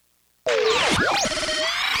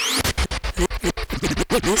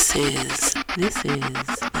This is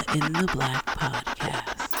the In the Black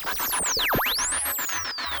podcast.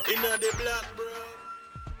 In the black, bro.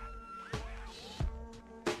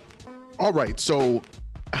 All right, so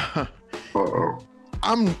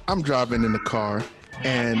I'm driving in the car,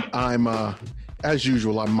 and I'm as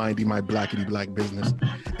usual, I'm minding my blackity black business,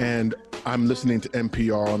 and I'm listening to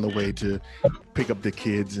NPR on the way to pick up the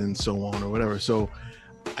kids and so on or whatever. So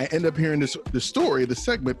I end up hearing the story, the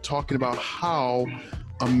segment talking about how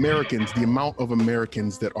Americans, the amount of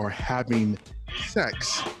Americans that are having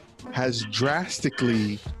sex has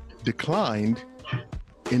drastically declined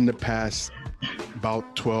in the past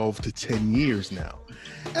about 12 to 10 years now.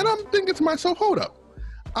 And I'm thinking to myself, hold up.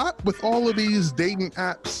 With all of these dating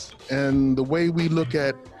apps and the way we look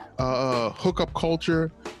at hookup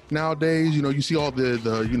culture nowadays, you know, you see all the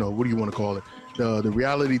what do you want to call it? The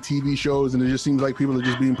reality TV shows, and it just seems like people are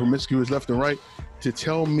just being promiscuous left and right. To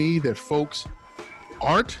tell me that folks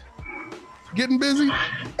aren't getting busy,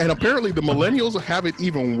 and apparently the millennials have it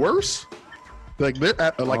even worse. Like they're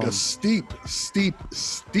at a steep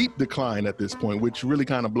decline at this point, which really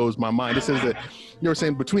kind of blows my mind. It says that you were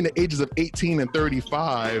saying between the ages of 18 and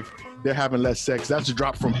 35, they're having less sex. That's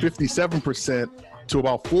dropped from 57% to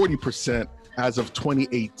about 40% as of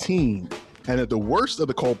 2018. And that the worst of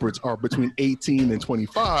the culprits are between 18 and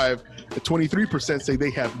 25. The 23% say they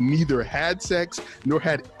have neither had sex nor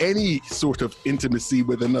had any sort of intimacy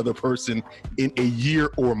with another person in a year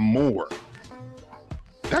or more.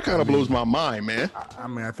 That kind of blows my mind, man. I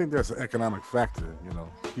mean, I think there's an economic factor. You know,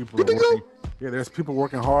 people. You think so? Yeah, there's people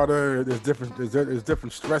working harder. There's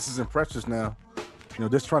different stresses and pressures now. You know,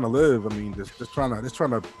 just trying to live. I mean, just trying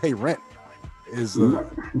to pay rent is.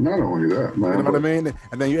 Not only that, man. You know what I mean?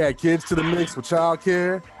 And then you add kids to the mix with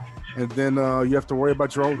childcare, and then you have to worry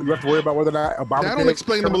about your own. You have to worry about whether or not Obamacare. That don't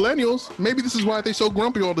explain the millennials. Maybe this is why they're so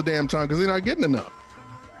grumpy all the damn time, because they're not getting enough.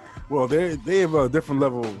 Well, they have a different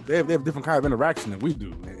level. They have a different kind of interaction than we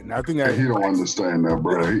do, and I think that he don't understand that,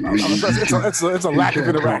 bro. It's a lack of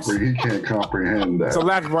interaction. He can't comprehend that. It's a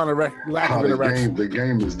lack of interaction. The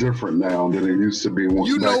game is different now than it used to be.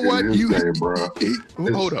 You know what? In his day, bro.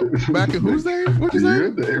 Hold up. Back in whose day? What'd you say?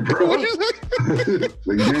 Your day, bro. What'd you say?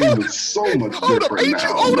 The game is so much Hold up. different Ain't now,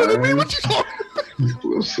 you older than me? man. What you talking?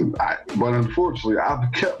 Listen, but unfortunately,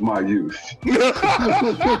 I've kept my youth. You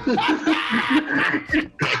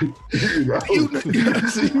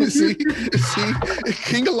see,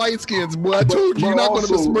 King of Light Skins, boy. I told you, you're not going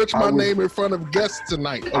to besmirch my name in front of guests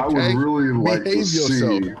tonight. Okay? I would really like Behave to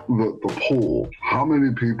yourself. see the poll. How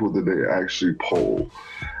many people did they actually poll?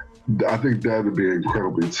 I think that would be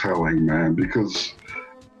incredibly telling, man, because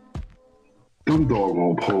them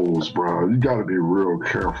doggone polls, bro. You got to be real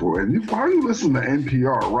careful. And why are you listening to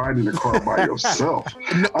NPR riding the car by yourself?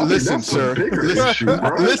 Listen, that's sir. a bigger issue,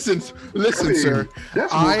 bro. Listen, sir.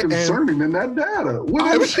 That's more concerning than that data.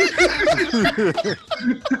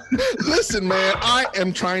 Listen, man. I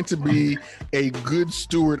am trying to be a good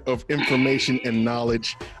steward of information and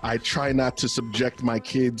knowledge. I try not to subject my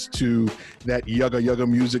kids to that yugga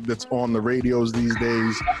music that's on the radios these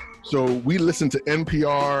days. So we listen to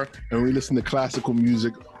NPR and we listen to classical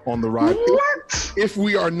music on the ride. What? If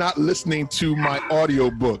we are not listening to my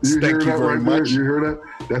audiobooks, thank you very much. You hear that?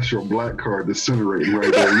 That's your black card disintegrating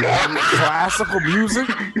right there. Classical music?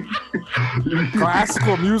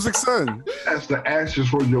 Classical music, son. That's the ashes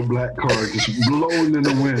from your black card just blowing in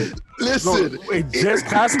the wind. Listen, just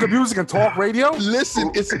classical music and talk radio?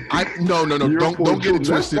 Listen, no. Don't get it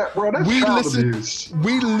twisted.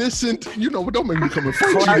 We listen. You know, don't make me come in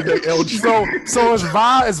front of you today, LG. So it's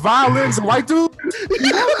violins and white dude?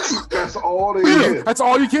 That's all they get. That's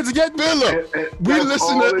all you kids are getting? We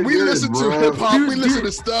listen to hip hop. We listen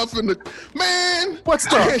to stuff and man. What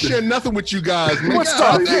stuff? I can't share nothing with you guys, man. What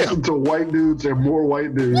stuff? They listen to white dudes and more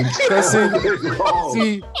white dudes.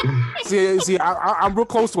 See, I'm real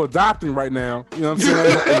close to adopting right now. You know what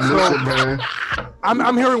I'm saying?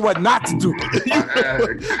 I'm hearing what not to do.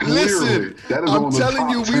 Listen, I'm telling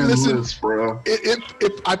you, we listen. List, bro.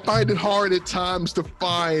 If I find it hard at times to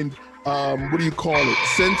find what do you call it?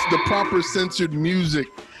 The proper censored music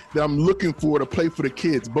that I'm looking for to play for the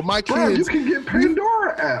kids. But my kids, bro, you can get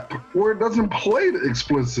Pandora app where it doesn't play the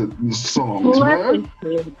explicit songs, man. Let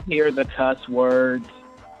the kids hear the cuss words.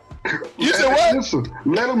 You said what? Listen,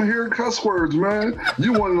 let them hear cuss words, man.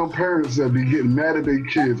 You one of them parents that be getting mad at their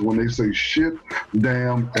kids when they say shit,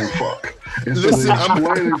 damn, and fuck. And so listen,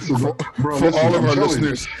 bro, for all of our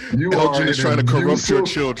listeners, Elgin is trying to corrupt your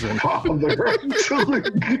children. I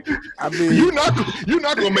mean, you're not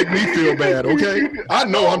gonna make me feel bad, okay? I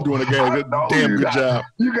know I'm doing a damn good job.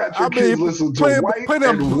 You got your kids listen to white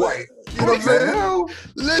and white. You know what I'm saying?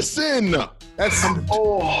 Listen. That's and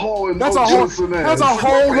that's a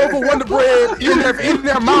whole loaf of Wonder Bread in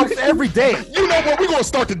their mouth every day. You know what? We're gonna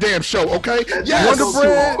start the damn show, okay? Yes. Wonder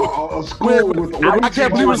Bread. A school with I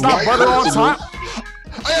can't believe it's not butter on top.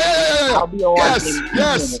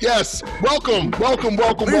 Yes. Welcome.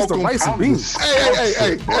 The rice and beans.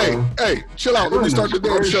 Hey, chill out. Let me start the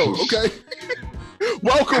damn show, okay?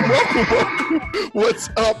 Welcome. What's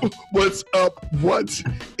up? What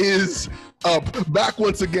is up? Back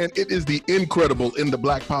once again. It is the incredible In the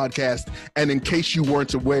Black podcast. And in case you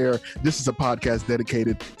weren't aware, this is a podcast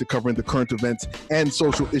dedicated to covering the current events and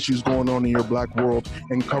social issues going on in your black world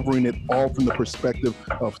and covering it all from the perspective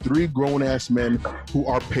of three grown-ass men who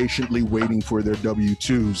are patiently waiting for their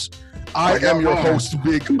W-2s. I am your host,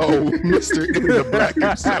 Big O, Mr. In the Black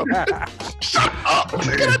himself. Shut up!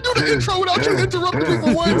 Can I do the intro without you interrupting me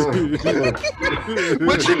for once?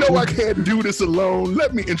 But you know I can't do this alone.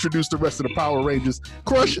 Let me introduce the rest of the Power Rangers.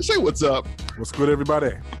 Crush, say what's up. What's good,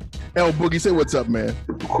 everybody? L Boogie, say what's up, man.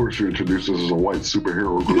 Of course, you introduced us as a white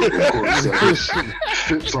superhero group. Of course, that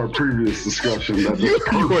fits our previous discussion. You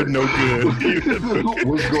are no good.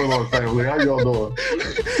 What's going on, family? How y'all doing?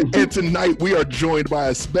 And tonight we are joined by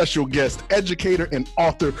a special guest, educator and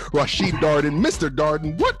author Rashid Darden. Mr.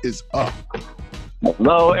 Darden, what is up?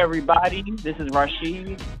 Hello, everybody. This is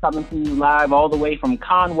Rashid coming to you live all the way from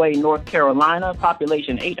Conway, North Carolina,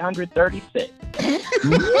 population 836.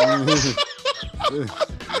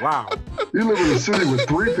 Wow. You live in a city with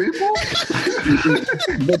 3 people?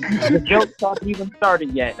 The joke's not even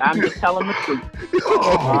started yet. I'm just telling the truth.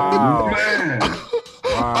 Oh, man.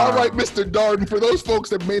 Wow. All right, Mr. Darden, for those folks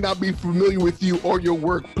that may not be familiar with you or your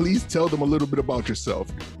work, please tell them a little bit about yourself.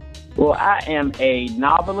 Well, I am a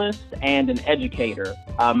novelist and an educator.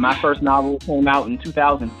 My first novel came out in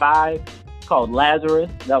 2005. It's called Lazarus.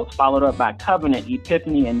 That was followed up by Covenant,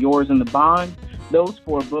 Epiphany, and Yours in the Bond. Those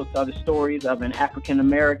 4 books are the stories of an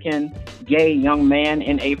African-American gay young man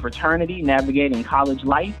in a fraternity navigating college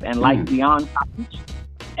life and life beyond college.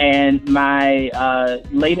 And my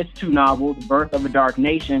latest 2 novels, Birth of a Dark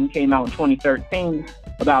Nation, came out in 2013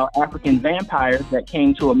 about African vampires that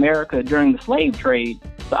came to America during the slave trade.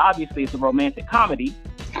 So obviously it's a romantic comedy.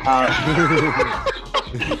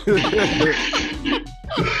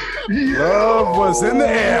 Love was in the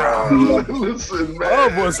air. Listen, man.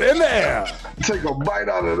 Love was in the air. Take a bite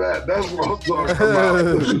out of that. That's what I'm talking about.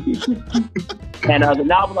 And the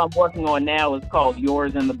novel I'm working on now is called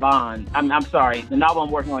Yours in the Bond. I'm sorry. The novel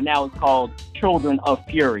I'm working on now is called Children of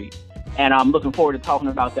Fury. And I'm looking forward to talking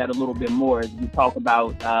about that a little bit more as we talk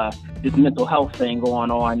about this mental health thing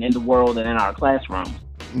going on in the world and in our classrooms.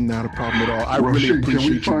 Not a problem at all. I Rashid, really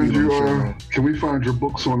appreciate you being on the show, man. Can we find your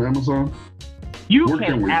books on Amazon? Where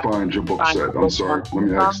can we find your books at? I'm sorry. Let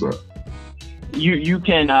me ask that. You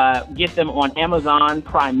can get them on Amazon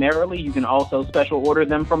primarily. You can also special order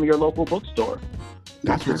them from your local bookstore.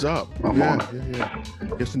 That's what's up. I'm on it. Yeah.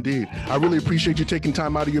 Yes, indeed. I really appreciate you taking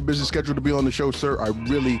time out of your busy schedule to be on the show, sir. I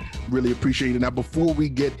really, really appreciate it. Now, before we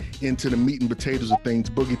get into the meat and potatoes of things,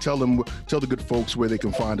 Boogie, tell the good folks where they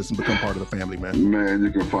can find us and become part of the family, man. Man, you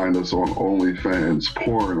can find us on OnlyFans,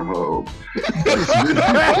 Pornhub.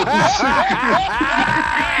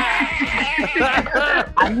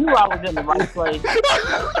 I knew I was in the right place.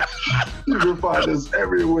 You can find us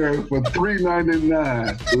everywhere for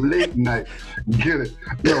 $3.99 late night. Get it?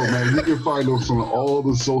 Yo, man, you can find us on all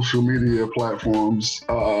the social media platforms,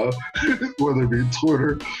 whether it be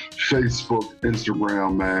Twitter, Facebook,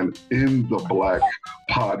 Instagram, man. In the Black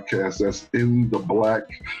podcast. That's In the Black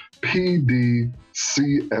PDCST.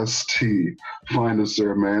 Find us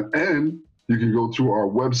there, man. And you can go to our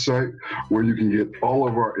website where you can get all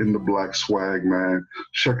of our In the Black swag, man.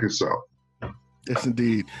 Check us out. Yes,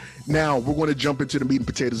 indeed. Now, we're going to jump into the meat and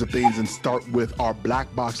potatoes of things and start with our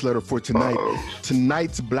black box letter for tonight.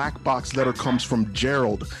 Tonight's black box letter comes from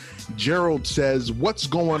Gerald. Gerald says, "What's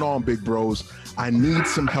going on, big bros? I need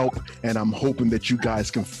some help, and I'm hoping that you guys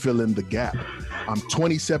can fill in the gap. I'm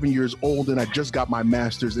 27 years old, and I just got my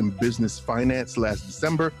master's in business finance last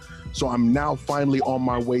December, so I'm now finally on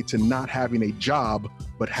my way to not having a job,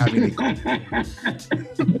 but having a...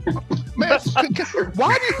 Man,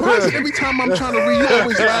 why is it every time I'm trying to read, you're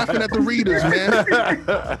always laughing at the readers, man?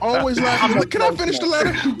 Always laughing. Can I finish the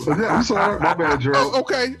letter? Yeah, I'm sorry. My bad, Gerald.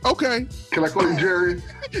 Okay. Can I call you Jerry?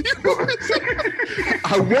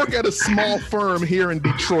 I work at a small firm here in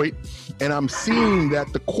Detroit, and I'm seeing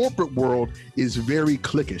that the corporate world is very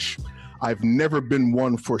cliquish. I've never been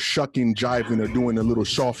one for shucking, jiving, or doing a little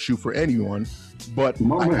soft shoe for anyone, but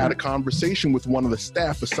I had a conversation with one of the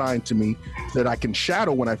staff assigned to me that I can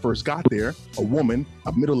shadow when I first got there, a woman,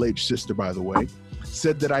 a middle-aged sister, by the way.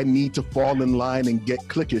 said that I need to fall in line and get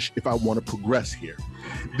cliquish if I want to progress here.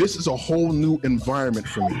 This is a whole new environment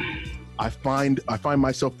for me. I find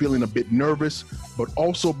myself feeling a bit nervous, but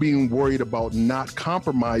also being worried about not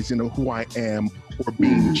compromising on who I am or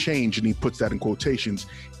being changed, and he puts that in quotations,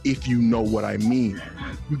 if you know what I mean.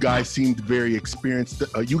 You guys seem very experienced.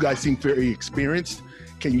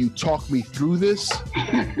 Can you talk me through this?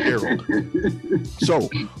 Harold. So,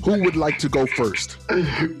 who would like to go first?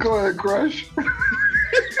 Go ahead, Crush.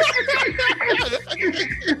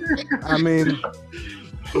 I mean,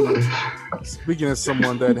 speaking as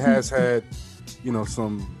someone that has had,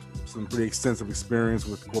 some pretty extensive experience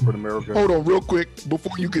with corporate America. Hold on real quick.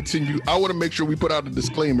 Before you continue, I want to make sure we put out a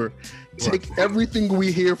disclaimer. Take everything we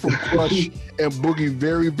hear from Crush and Boogie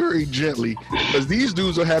very, very gently, because these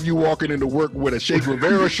dudes will have you walking into work with a Che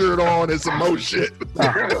Guevara shirt on and some more shit.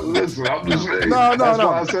 Listen, I'm just saying. No.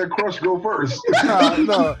 Why I said Crush go first.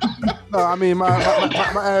 No. I mean, my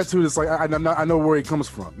attitude is like, I know where he comes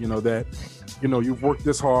from. That you've worked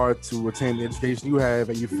this hard to attain the education you have,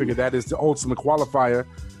 and you figure that is the ultimate qualifier,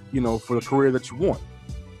 for the career that you want.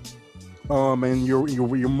 And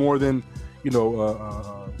you're more than,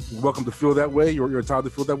 welcome to feel that way. You're entitled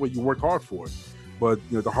to feel that way. You work hard for it. But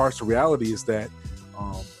the harsh reality is that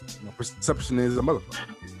perception is a motherfucker.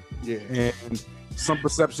 Yeah. And some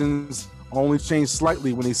perceptions only change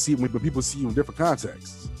slightly when people see you in different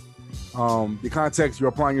contexts. The context you're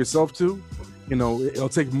applying yourself to, it'll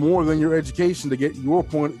take more than your education to get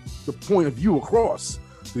the point of view across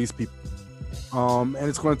to these people. And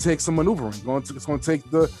it's going to take some maneuvering. It's going to take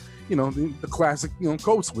the classic,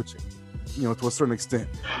 code switching, to a certain extent.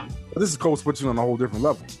 But this is code switching on a whole different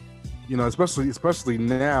level, especially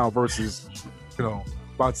now versus,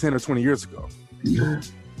 about 10 or 20 years ago.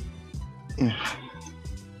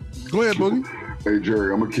 Go ahead, Boogie. Hey,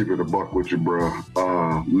 Jerry, I'm going to keep it a buck with you, bro.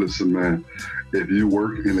 Listen, man, if you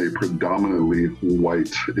work in a predominantly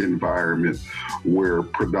white environment where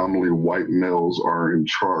predominantly white males are in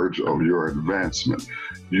charge of your advancement,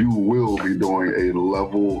 you will be doing a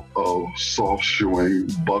level of soft shoeing,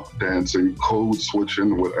 buck dancing, code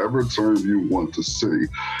switching, whatever term you want to see.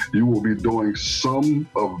 You will be doing some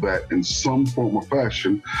of that in some form or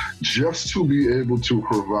fashion just to be able to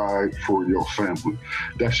provide for your family.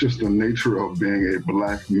 That's just the nature of being a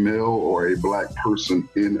black male or a black person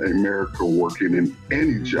in America working in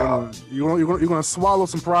any job. You're going to swallow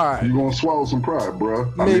some pride. You're going to swallow some pride, bro.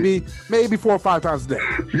 Maybe 4 or 5 times a day.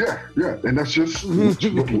 Yeah. And that's just...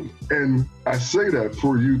 And I say that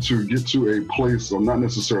for you to get to a place of not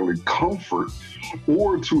necessarily comfort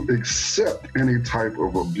or to accept any type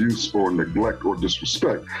of abuse or neglect or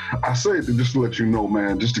disrespect. I say it to just to let you know,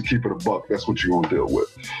 man, just to keep it a buck, that's what you're going to deal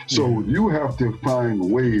with. So you have to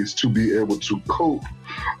find ways to be able to cope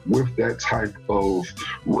with that type of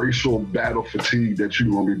racial battle fatigue that you're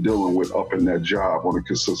going to be dealing with up in that job on a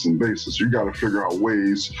consistent basis. You got to figure out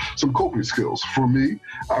ways, some coping skills. For me,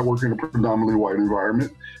 I work in a predominantly white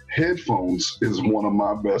environment. Headphones is one of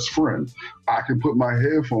my best friends. I can put my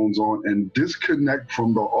headphones on and disconnect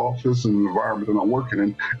from the office and the environment that I'm working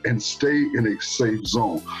in and stay in a safe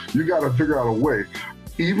zone. You got to figure out a way.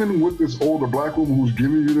 Even with this older black woman who's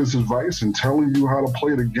giving you this advice and telling you how to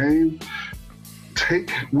play the game,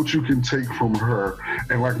 take what you can take from her.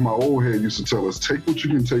 And like my old head used to tell us, take what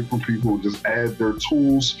you can take from people and just add their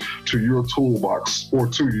tools to your toolbox or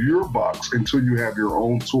to your box until you have your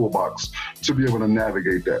own toolbox to be able to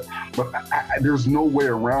navigate that. But there's no way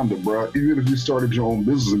around it, bro. Even if you started your own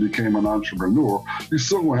business and became an entrepreneur, you're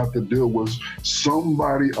still going to have to deal with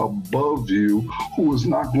somebody above you who is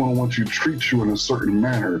not going to want you to treat you in a certain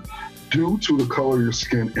manner due to the color of your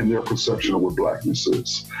skin and their perception of what blackness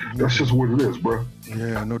is. That's just what it is, bro.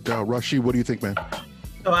 Yeah, no doubt. Rashid, what do you think, man?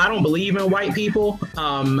 So I don't believe in white people.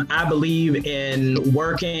 I believe in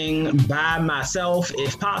working by myself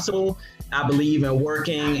if possible. I believe in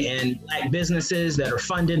working in black businesses that are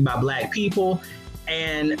funded by black people.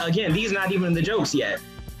 And again, these are not even the jokes yet.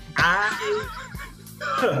 I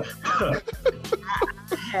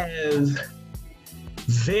have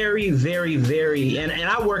very, very, very, and I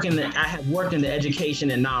have worked in the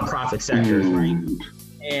education and nonprofit sectors, right?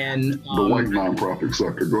 And the white nonprofit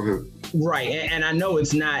sector. Go ahead. Right, and I know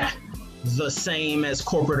it's not the same as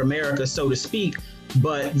corporate America, so to speak,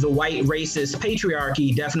 but the white racist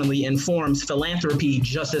patriarchy definitely informs philanthropy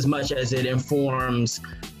just as much as it informs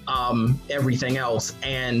everything else.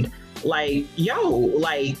 And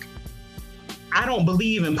I don't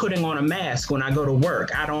believe in putting on a mask when I go to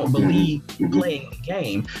work. I don't believe in playing the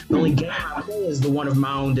game. The only game I play is the one of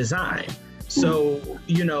my own design. So,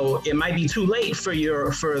 it might be too late for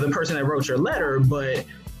the person that wrote your letter, but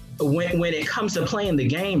when it comes to playing the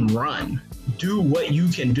game, run. do what you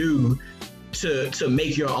can do to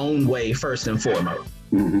make your own way first and foremost.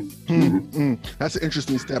 That's an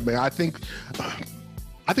interesting step, man. I think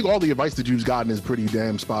all the advice that you've gotten is pretty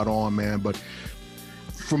damn spot on, man. But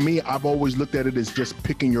for me, I've always looked at it as just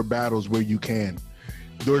picking your battles where you can.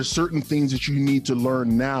 There are certain things that you need to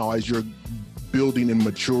learn now as you're building in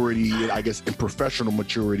maturity, I guess in professional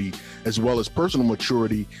maturity, as well as personal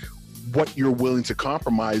maturity, what you're willing to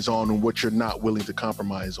compromise on and what you're not willing to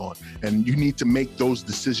compromise on. And you need to make those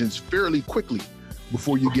decisions fairly quickly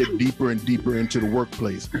before you get deeper and deeper into the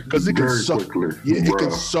workplace, because it can it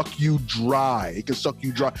can suck you dry. It can suck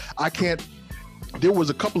you dry. There was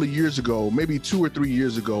a couple of years ago, maybe 2 or 3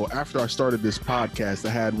 years ago, after I started this podcast, I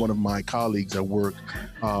had one of my colleagues at work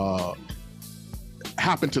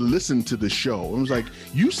happened to listen to the show and was like,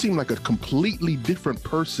 "You seem like a completely different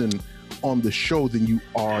person on the show than you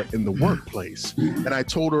are in the workplace." And I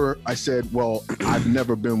told her, I said, "Well, I've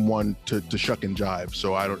never been one to shuck and jive,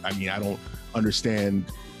 so I don't understand,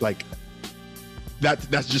 like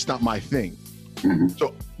that's just not my thing."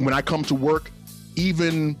 So when I come to work,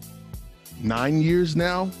 even 9 years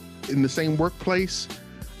now in the same workplace,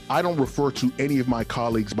 I don't refer to any of my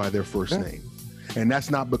colleagues by their first name. And that's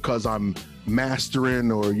not because I'm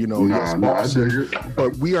mastering or,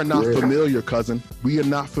 but we are not familiar, cousin. We are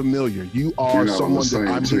not familiar. You are someone that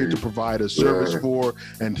I'm here to provide a service for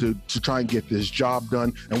and to try and get this job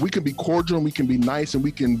done. And we can be cordial and we can be nice and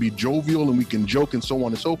we can be jovial and we can joke and so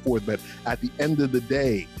on and so forth. But at the end of the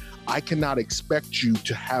day, I cannot expect you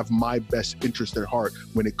to have my best interest at heart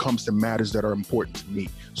when it comes to matters that are important to me.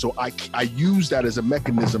 So I use that as a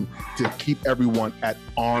mechanism to keep everyone at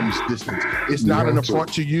arm's distance. It's not an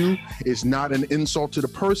affront to you. It's not an insult to the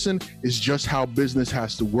person. It's just how business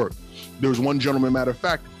has to work. There was one gentleman, matter of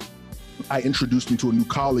fact, I introduced him to a new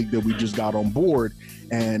colleague that we just got on board,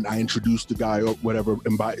 and I introduced the guy or whatever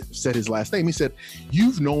and said his last name. He said,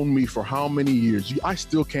 "You've known me for how many years? I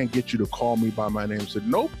still can't get you to call me by my name." I said,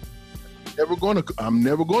 "Nope. I'm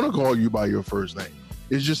never gonna call you by your first name.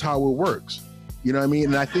 It's just how it works." You know what I mean?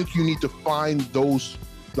 And I think you need to find those,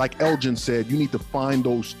 like Elgin said, you need to find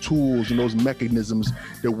those tools and those mechanisms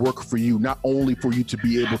that work for you, not only for you to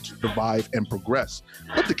be able to survive and progress,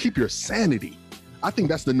 but to keep your sanity. I think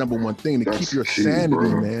that's the number one thing, to keep your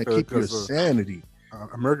sanity, man. Keep your sanity.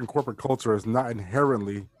 American corporate culture is not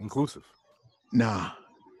inherently inclusive. Nah,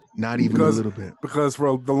 not even a little bit. Because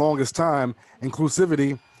for the longest time,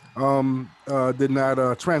 inclusivity did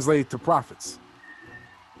not translate to profits.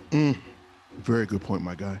 Very good point,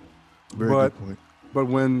 my guy. Good point. But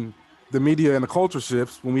when the media and the culture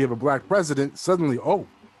shifts, when we have a black president, suddenly,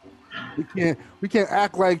 we can't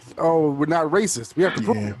act like we're not racist. We have to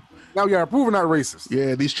prove it. Now we gotta prove we're not racist.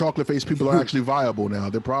 Yeah, these chocolate-faced people are actually viable now.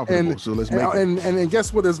 They're profitable, so let's make it. And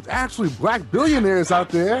guess what? There's actually black billionaires out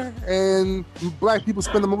there, and black people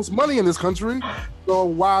spend the most money in this country. So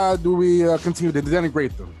why do we continue to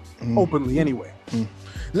denigrate them openly anyway?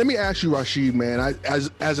 Let me ask you, Rashid, man,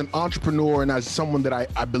 as an entrepreneur and as someone that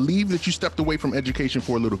I believe that you stepped away from education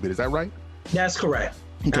for a little bit. Is that right? That's correct.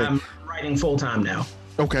 Okay. I'm writing full-time now.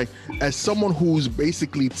 Okay. As someone who's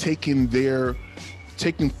basically taking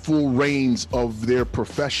full reins of their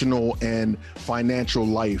professional and financial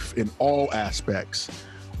life in all aspects,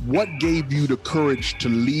 what gave you the courage to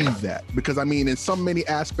leave that? Because I mean, in so many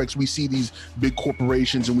aspects, we see these big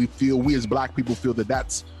corporations and we as black people feel that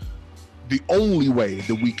that's the only way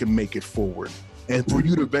that we can make it forward. And for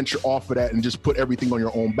you to venture off of that and just put everything on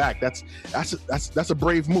your own back, that's a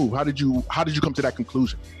brave move. How did you come to that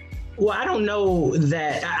conclusion? Well, I don't know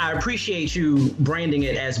that I appreciate you branding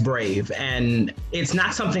it as brave. And it's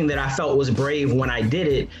not something that I felt was brave when I did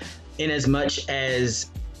it, in as much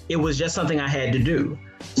as it was just something I had to do.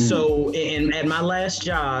 So at my last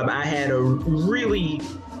job, I had a really,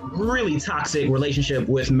 really toxic relationship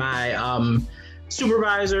with my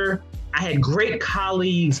supervisor. I had great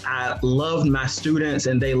colleagues. I loved my students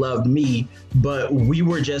and they loved me, but we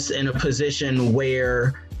were just in a position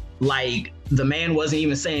where, like, the man wasn't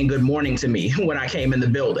even saying good morning to me when I came in the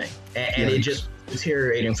building, and it just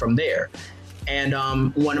deteriorating from there. And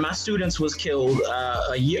one of my students was killed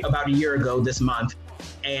about a year ago this month,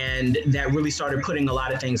 and that really started putting a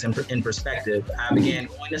lot of things in perspective. I began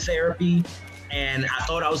going to therapy, and I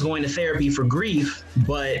thought I was going to therapy for grief,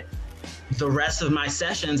 but the rest of my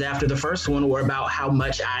sessions after the first one were about how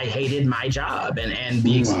much I hated my job and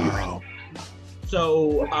the experience. Wow.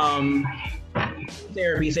 So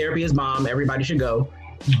therapy is bomb. Everybody should go.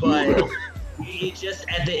 But it just,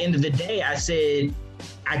 at the end of the day, I said,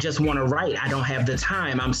 I just want to write. I don't have the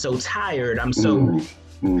time. I'm so tired. I'm so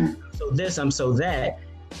this, I'm so that.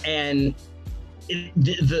 And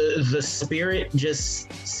the spirit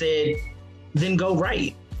just said, then go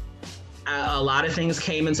right. A lot of things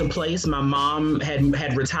came into place. My mom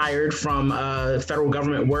had retired from federal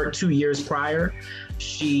government work 2 years prior.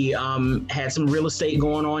 She had some real estate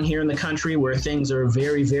going on here in the country where things are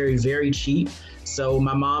very, very, very cheap. So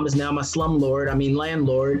my mom is now my landlord.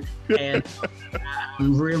 And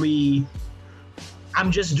I'm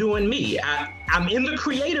just doing me. I'm in the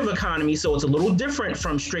creative economy, so it's a little different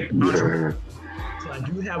from strict entrepreneurship. So I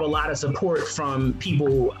do have a lot of support from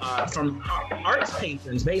people, from arts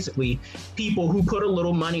patrons, basically, people who put a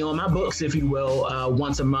little money on my books, if you will,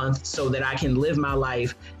 once a month so that I can live my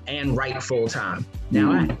life and write full time.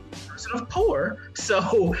 Now, I'm a person of poor,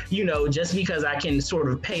 so, just because I can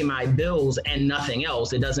sort of pay my bills and nothing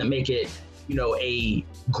else, it doesn't make it, a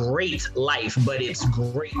great life, but it's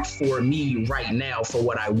great for me right now for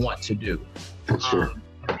what I want to do. Sure.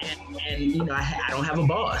 And I don't have a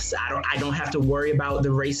boss. I don't have to worry about the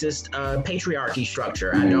racist patriarchy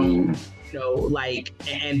structure. I don't,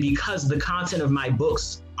 and because the content of my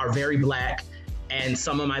books are very Black, and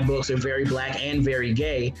some of my books are very Black and very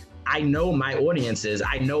gay, I know my audiences.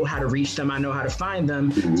 I know how to reach them. I know how to find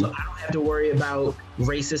them. So I don't have to worry about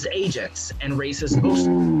racist agents and racist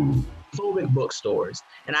bookstores, phobic bookstores.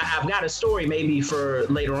 And I've got a story maybe for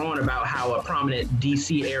later on about how a prominent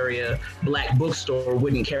DC area Black bookstore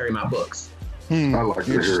wouldn't carry my books. I'd like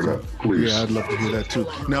to hear that, please. Yeah, I'd love to hear that too.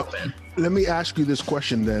 Now, let me ask you this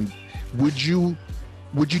question then. Would you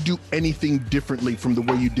do anything differently from the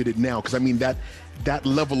way you did it now? Because I mean, that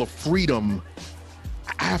level of freedom,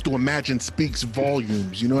 I have to imagine, speaks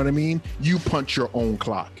volumes. You know what I mean? You punch your own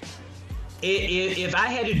clock. If I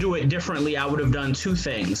had to do it differently, I would have done two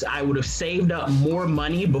things. I would have saved up more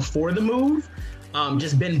money before the move,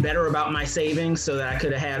 just been better about my savings so that I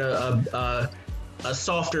could have had a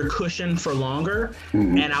softer cushion for longer,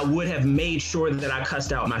 and I would have made sure that I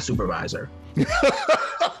cussed out my supervisor.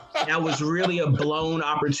 That was really a blown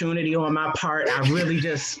opportunity on my part. I really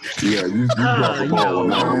just you dropped the ball,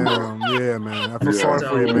 man. Yeah, man. I feel sorry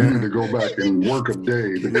for you, You man. need to go back and work a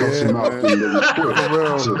day to cuss him out and then quit.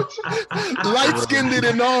 Light-skinned it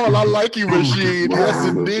and all. I like you, Rashid. Yes,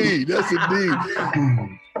 indeed. Yes, indeed.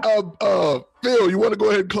 Phil, you want to go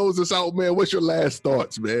ahead and close this out, man? What's your last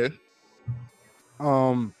thoughts, man?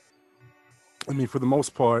 I mean, for the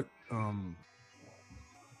most part,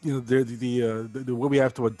 the way we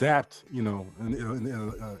have to adapt,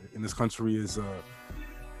 in this country is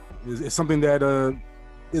something that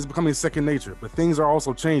is becoming second nature. But things are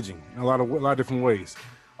also changing in a lot of different ways.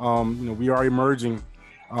 We are emerging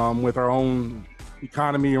with our own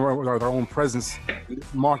economy or with our own presence in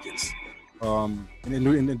markets,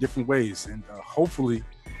 in different ways, and hopefully,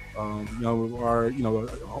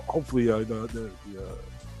 hopefully the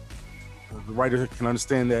writer can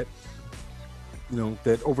understand that.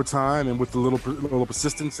 That over time and with a little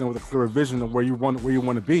persistence and with a clearer vision of where you want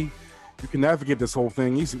to be, you can navigate this whole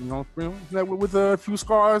thing easy. With a few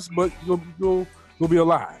scars, but you'll be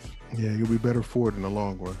alive. Yeah, you'll be better for it in the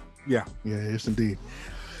long run. Yeah. Yes, indeed.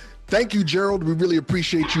 Thank you, Gerald. We really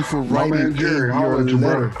appreciate you for writing Jerry, your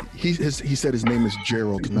letter. He said his name is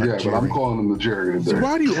Gerald, not Jerry. But I'm calling him the Jerry today. So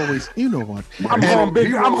why do you always, what? I'm calling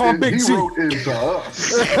Big G. He wrote into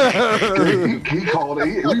us. he called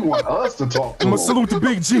it. We want us to talk to him. I'm going to salute to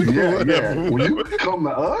Big G. Yeah. When you come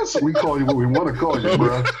to us, we call you what we want to call you,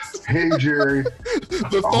 bro. Hey, Jerry.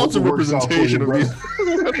 The thoughts and representation of you.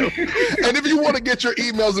 And if you want to get your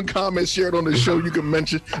emails and comments shared on the show, you can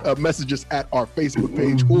message us at our Facebook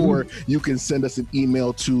page, or you can send us an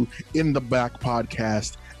email to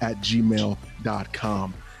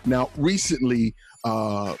inthebackpodcast@gmail.com. Now, recently,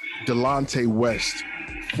 Delonte West,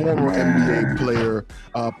 former NBA player,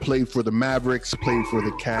 played for the Mavericks, played for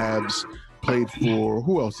the Cavs, played for,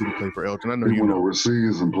 who else did he play for, Elton? I know he went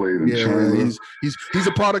overseas and played in China. He's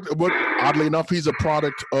a product of what, oddly enough, he's a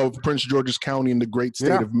product of Prince George's County in the great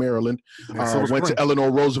state of Maryland. Went to Eleanor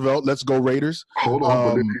Roosevelt. Let's go Raiders. Hold on,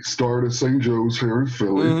 but then he started St. Joe's here in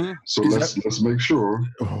Philly. So let's make sure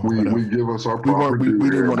we give us our proper due. We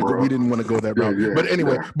didn't want to go that route. But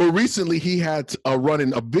anyway, but recently he had a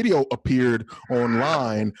video appeared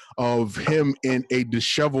online of him in a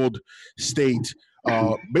disheveled state,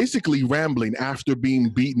 basically rambling after being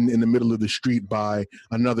beaten in the middle of the street by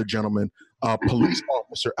another gentleman. A police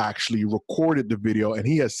officer actually recorded the video, and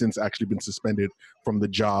he has since actually been suspended from the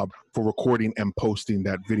job for recording and posting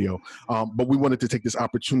that video. But we wanted to take this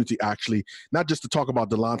opportunity, actually, not just to talk about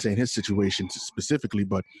Delonte and his situation specifically,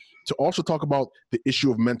 but to also talk about the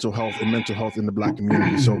issue of mental health and mental health in the Black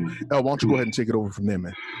community. So, El, why don't you go ahead and take it over from there,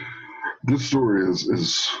 man? This story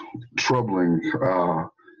is troubling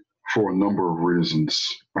for a number of reasons.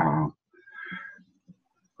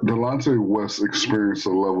 Delonte West experienced a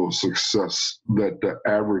level of success that the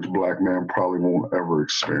average black man probably won't ever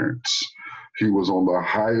experience. He was on the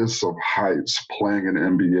highest of heights playing in the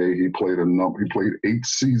NBA. He played 8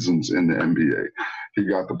 seasons in the NBA. He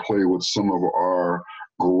got to play with some of our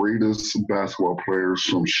greatest basketball players,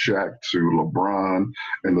 from Shaq to LeBron,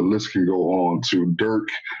 and the list can go on to Dirk.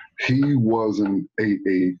 He was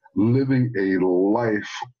living a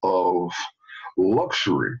life of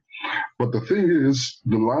luxury. But the thing is,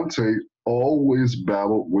 Delonte always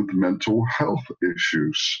battled with mental health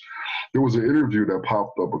issues. There was an interview that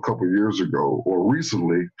popped up a couple of years ago, or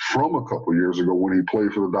recently from a couple of years ago, when he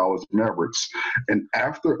played for the Dallas Mavericks. And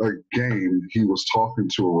after a game, he was talking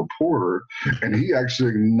to a reporter, and he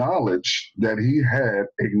actually acknowledged that he had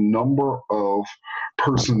a number of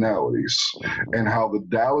personalities, and how the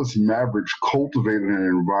Dallas Mavericks cultivated an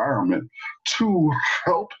environment to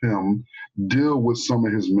help him deal with some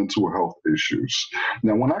of his mental health issues.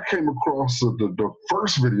 Now, when I came across the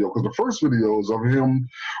first video, because the first video is of him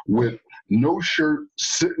with no shirt,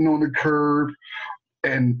 sitting on the curb,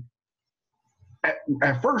 and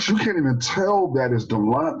at first you can't even tell that is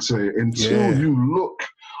Delonte until you look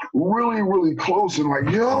really, really close and like,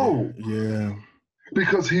 yo. Yeah.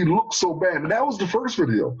 Because he looked so bad. And that was the first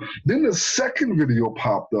video. Then the second video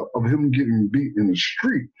popped up of him getting beat in the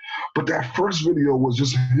street. But that first video was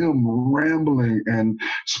just him rambling and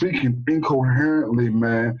speaking incoherently,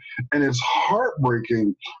 man. And it's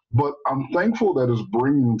heartbreaking, but I'm thankful that it's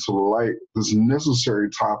bringing to light this necessary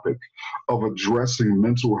topic of addressing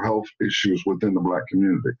mental health issues within the Black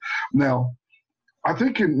community. Now, I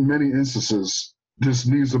think in many instances, this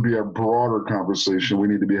needs to be a broader conversation. We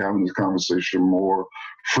need to be having this conversation more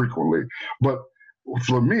frequently. But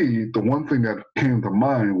for me, the one thing that came to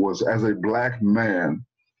mind was, as a Black man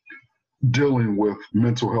dealing with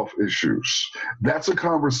mental health issues, that's a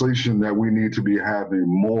conversation that we need to be having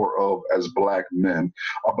more of as Black men,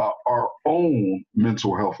 about our own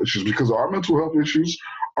mental health issues, because our mental health issues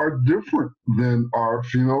are different than our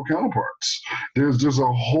female counterparts. There's just a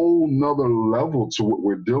whole nother level to what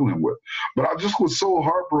we're dealing with. But I just was so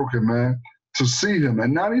heartbroken, man, to see him,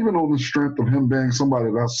 and not even on the strength of him being somebody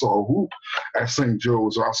that I saw hoop at St.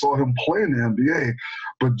 Joe's, or I saw him play in the NBA,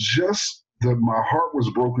 but just that my heart was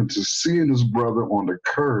broken to seeing his brother on the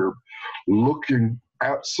curb looking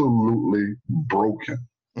absolutely broken.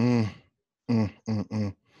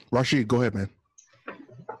 Rashid, go ahead, man.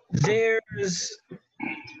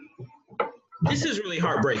 This is really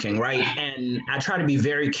heartbreaking, right? And I try to be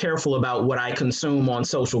very careful about what I consume on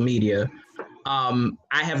social media. I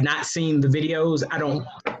have not seen the videos. I don't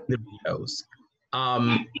like the videos.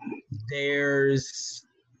 There's,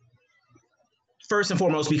 first and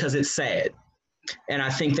foremost, because it's sad. And I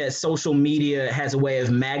think that social media has a way of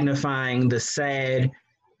magnifying the sad,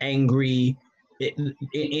 angry,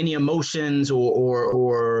 any emotions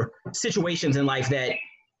or situations in life that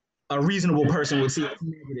a reasonable person would see as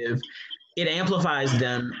negative. It amplifies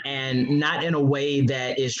them, and not in a way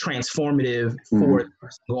that is transformative for the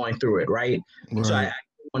person going through it, right? So I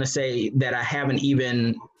want to say that I haven't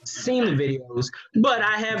even seen the videos, but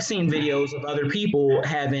I have seen videos of other people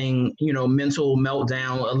having, mental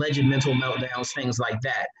meltdown, alleged mental meltdowns, things like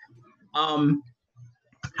that.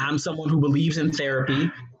 I'm someone who believes in therapy.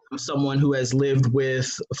 I'm someone who has lived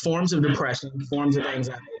with forms of depression, forms of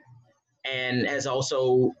anxiety, and has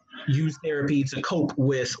also used therapy to cope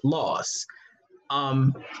with loss.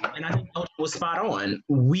 And I think Elton was spot on.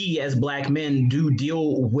 We as Black men do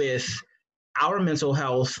deal with our mental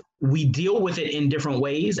health. We deal with it in different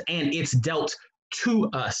ways, and it's dealt to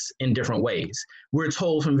us in different ways. We're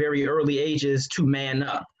told from very early ages to man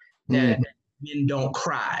up, that men don't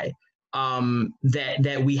cry,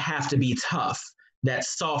 that we have to be tough, that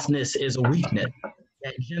softness is a weakness,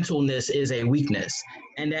 that gentleness is a weakness,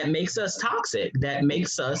 and that makes us toxic. That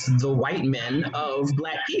makes us the white men of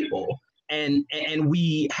Black people. And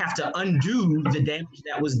we have to undo the damage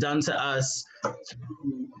that was done to us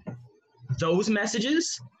through those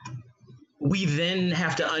messages. We then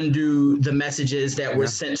have to undo the messages that were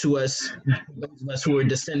sent to us, those of us who are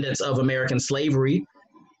descendants of American slavery,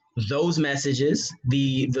 those messages,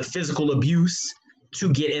 the physical abuse,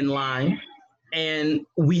 to get in line. And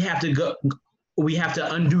we have to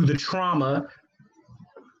undo the trauma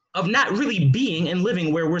of not really being and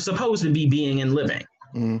living where we're supposed to be being and living.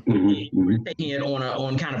 Taking it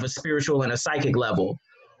on kind of a spiritual and a psychic level.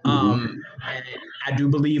 And I do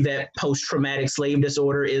believe that post-traumatic slave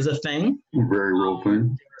disorder is a thing. Very real thing.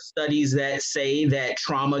 There are studies that say that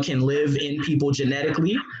trauma can live in people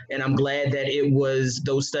genetically, and I'm glad that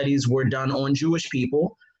those studies were done on Jewish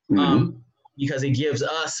people, because it gives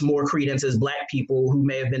us more credence as Black people who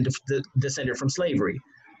may have been descended from slavery.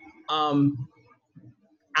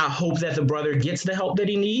 I hope that the brother gets the help that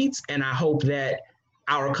he needs, and I hope that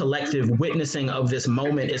our collective witnessing of this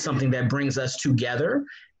moment is something that brings us together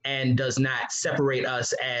and does not separate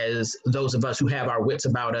us as those of us who have our wits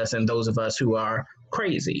about us and those of us who are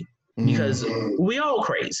crazy, because we all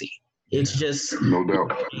crazy. It's just no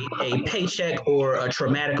doubt a paycheck or a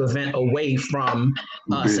traumatic event away from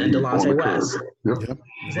us and Delonte West. Yep.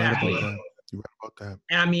 Exactly. You're right about that.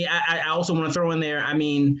 And I mean, I also want to throw in there, I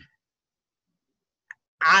mean,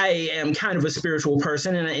 I am kind of a spiritual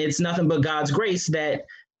person, and it's nothing but God's grace that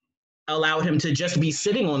allowed him to just be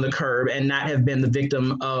sitting on the curb and not have been the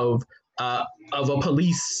victim of a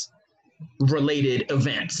police-related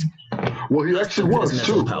event. Well, he actually was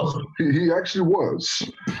too. Health. He actually was.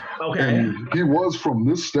 Okay. And he was, from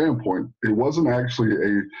this standpoint, it wasn't actually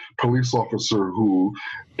a police officer who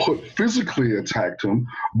physically attacked him,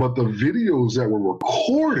 but the videos that were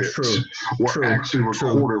recorded were actually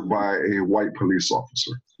recorded by a white police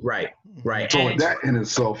officer. Right. So that in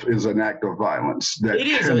itself is an act of violence. That it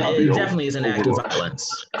is. It definitely is an act of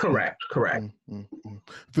violence. Correct.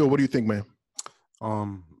 Phil, what do you think, man?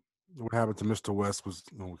 What happened to Mr. West was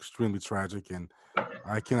extremely tragic, and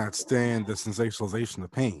I cannot stand the sensationalization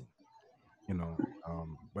of pain.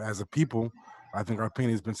 But as a people, I think our pain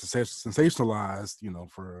has been sensationalized,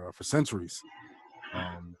 for centuries,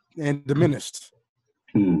 and diminished,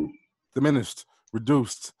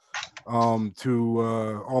 reduced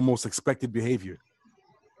to almost expected behavior,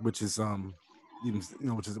 which is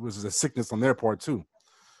which is a sickness on their part too.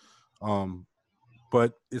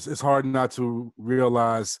 But it's hard not to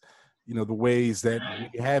realize, the ways that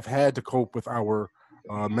we have had to cope with our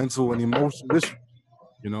mental and emotional issues.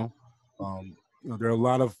 There are a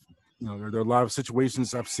lot of there are a lot of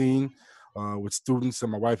situations I've seen with students,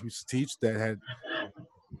 and my wife used to teach, that had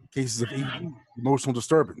cases of emotional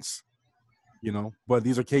disturbance. But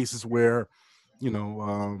these are cases where they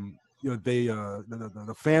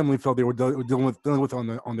the family felt they were dealing with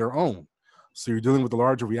on their own. So you're dealing with the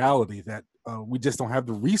larger reality that we just don't have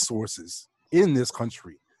the resources in this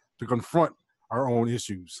country to confront our own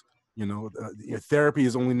issues. Therapy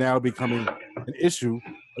is only now becoming an issue,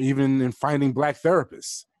 even in finding Black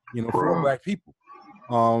therapists, for Black people.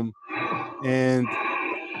 And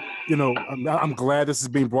I'm glad this is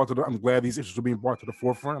being brought to I'm glad these issues are being brought to the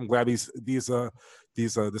forefront. I'm glad this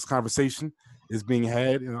conversation is being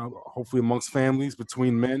had, hopefully amongst families,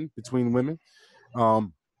 between men, between women,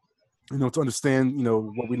 to understand,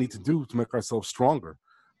 what we need to do to make ourselves stronger,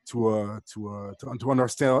 to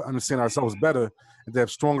understand ourselves better, and to have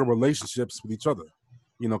stronger relationships with each other,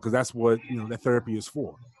 because that's what, that therapy is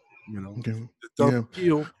for, to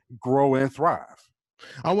heal, grow, and thrive.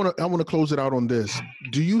 I want to close it out on this.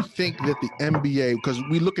 Do you think that the NBA, because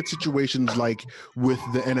we look at situations like with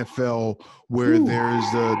the NFL where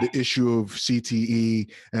there's the issue of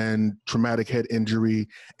CTE and traumatic head injury,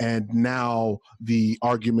 and now the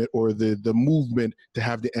argument or the movement to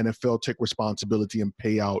have the NFL take responsibility and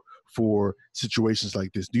pay out for situations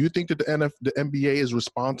like this. Do you think that the NBA is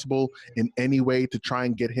responsible in any way to try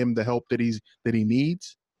and get him the help that he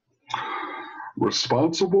needs?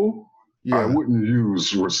 Responsible? Yeah. I wouldn't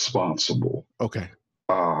use responsible. Okay.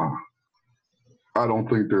 I don't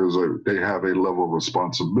think they have a level of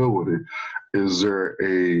responsibility. Is there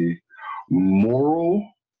a moral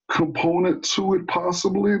component to it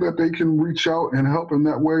possibly that they can reach out and help in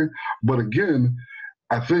that way? But again,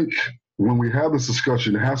 I think when we have this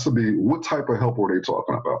discussion, it has to be, what type of help are they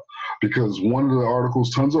talking about? Because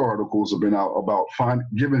tons of articles have been out about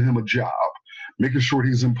giving him a job, making sure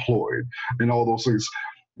he's employed, and all those things.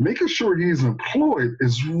 Making sure he's employed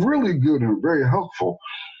is really good and very helpful.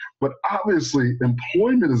 But obviously,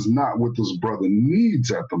 employment is not what this brother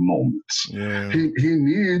needs at the moment. Yeah. He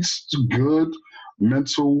needs good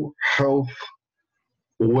mental health,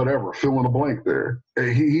 whatever, fill in the blank there.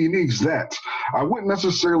 He needs that. I wouldn't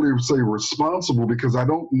necessarily say responsible, because I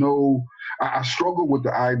don't know. I struggle with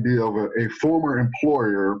the idea of a former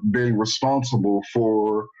employer being responsible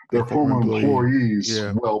for their former employees'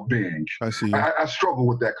 well-being. I see. I struggle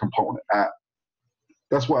with that component.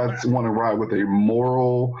 That's why I want to ride with a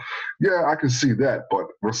moral. Yeah, I can see that, but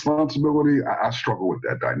responsibility, I struggle with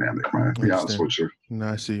that dynamic, man. To be honest with you. No,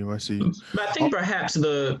 I see you. But I think perhaps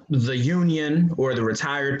the union or the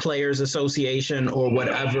Retired Players Association or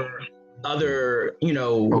whatever other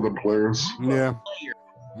other players. Yeah.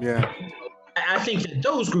 I think that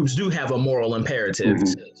those groups do have a moral imperative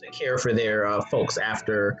to care for their folks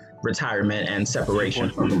after retirement and separation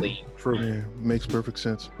from the league. True. Yeah, makes perfect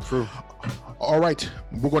sense. True. All right,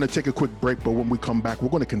 we're going to take a quick break, but when we come back, we're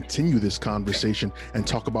going to continue this conversation and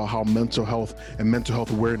talk about how mental health and mental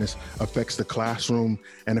health awareness affects the classroom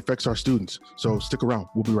and affects our students. So stick around.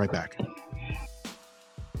 We'll be right back.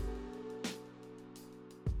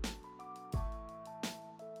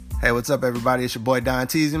 Hey, what's up, everybody? It's your boy Don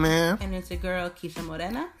Teasy, man. And it's your girl, Keisha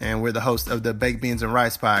Morena. And we're the host of the Baked Beans and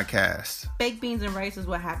Rice podcast. Baked beans and rice is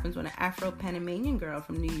what happens when an Afro-Panamanian girl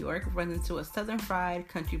from New York runs into a Southern fried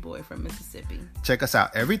country boy from Mississippi. Check us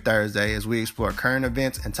out every Thursday as we explore current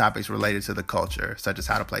events and topics related to the culture, such as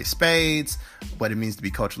how to play spades, what it means to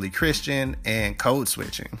be culturally Christian, and code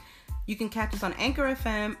switching. You can catch us on Anchor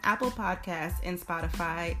FM, Apple Podcasts, and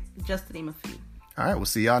Spotify, just to name a few. All right, we'll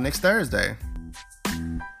see y'all next Thursday.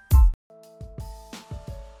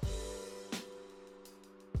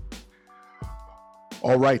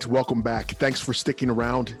 All right, welcome back. Thanks for sticking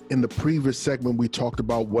around. In the previous segment, we talked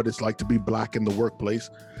about what it's like to be Black in the workplace,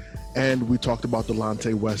 and we talked about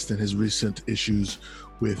Delonte West and his recent issues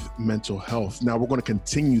with mental health. Now we're going to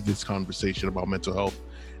continue this conversation about mental health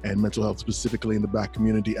and mental health specifically in the Black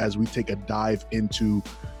community as we take a dive into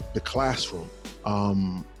the classroom.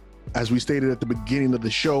 As we stated at the beginning of the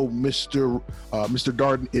show, Mr.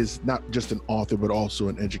 Darden is not just an author, but also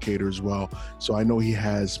an educator as well. So I know he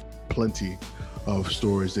has plenty of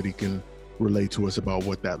stories that he can relate to us about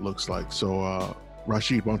what that looks like. So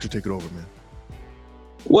Rashid, why don't you take it over, man?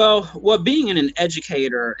 Well, being an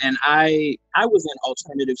educator, and I was in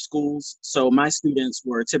alternative schools, so my students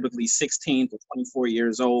were typically 16 to 24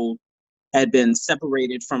 years old, had been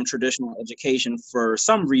separated from traditional education for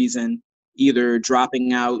some reason, either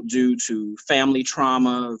dropping out due to family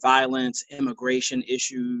trauma, violence, immigration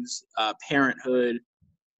issues, parenthood,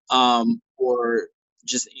 or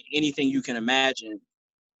just anything you can imagine.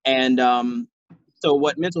 And so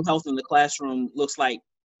what mental health in the classroom looks like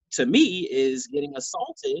to me is getting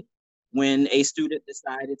assaulted when a student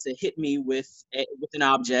decided to hit me with an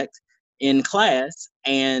object in class,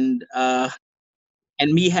 and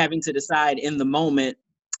me having to decide in the moment,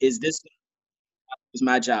 is this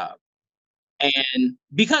my job? And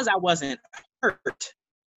because I wasn't hurt,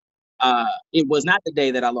 it was not the day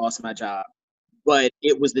that I lost my job, but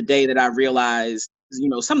it was the day that I realized,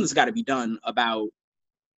 something's got to be done about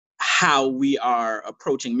how we are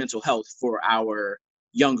approaching mental health for our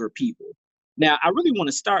younger people. Now, I really want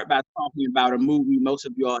to start by talking about a movie most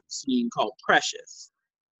of you all have seen called Precious.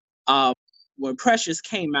 When Precious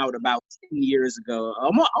came out about 10 years ago,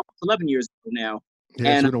 almost 11 years ago now.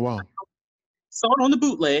 Yeah, it's been a while. Saw it on the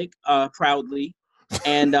bootleg, proudly.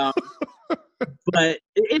 And but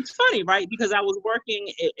it's funny, right? Because I was working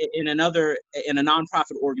in a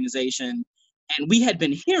nonprofit organization, and we had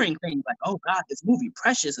been hearing things like, "Oh God, this movie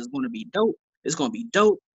Precious is going to be dope. It's going to be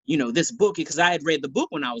dope." This book, because I had read the book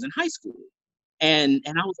when I was in high school, and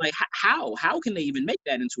I was like, "How can they even make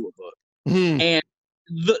that into a book?" Mm-hmm. And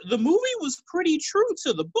the movie was pretty true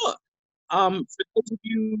to the book. For those of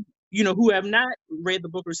you who have not read the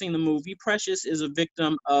book or seen the movie, Precious is a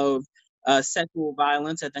victim of sexual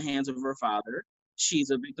violence at the hands of her father.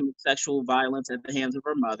 She's a victim of sexual violence at the hands of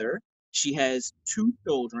her mother. She has 2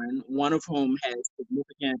 children, one of whom has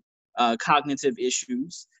significant cognitive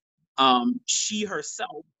issues. She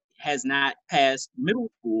herself has not passed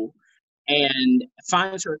middle school and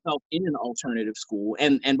finds herself in an alternative school.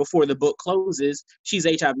 And before the book closes, she's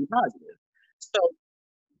HIV positive. So,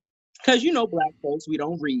 because, Black folks, we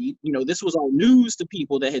don't read, this was all news to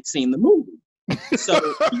people that had seen the movie. So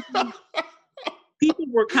people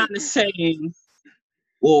were kind of saying,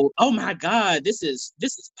 well, oh my God, this is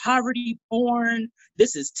poverty porn.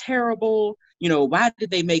 This is terrible. Why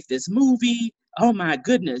did they make this movie? Oh my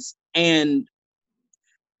goodness. And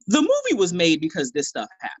the movie was made because this stuff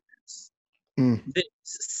happens.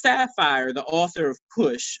 Sapphire, the author of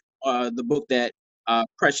Push, the book that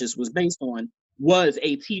Precious was based on, was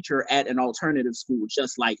a teacher at an alternative school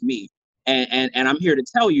just like me. And I'm here to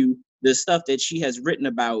tell you, the stuff that she has written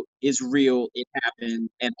about is real, it happened,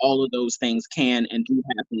 and all of those things can and do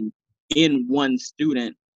happen in one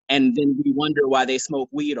student. And then we wonder why they smoke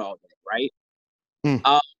weed all day,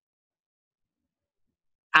 right?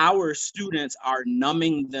 Our students are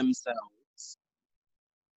numbing themselves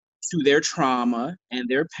to their trauma and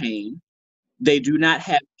their pain. They do not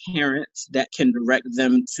have parents that can direct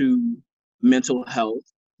them to mental health.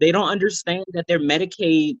 They don't understand that their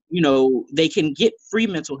Medicaid, they can get free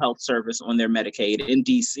mental health service on their Medicaid in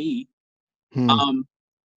DC. And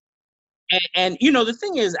the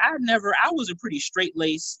thing is, I was a pretty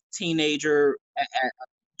straight-laced teenager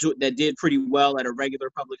that did pretty well at a regular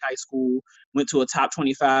public high school, went to a top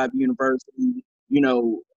 25 university.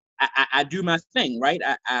 I do my thing, right?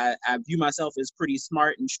 I view myself as pretty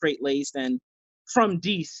smart and straight-laced, and from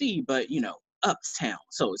DC, but uptown,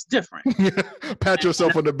 so it's different. Pat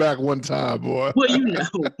yourself on the back one time, boy. Well,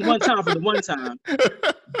 one time for the one time.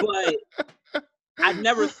 But I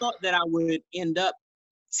never thought that I would end up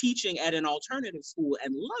teaching at an alternative school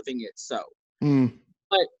and loving it so.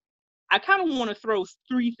 But I kind of want to throw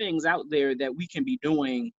 3 things out there that we can be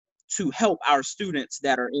doing to help our students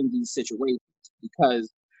that are in these situations,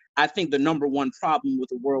 because I think the number one problem with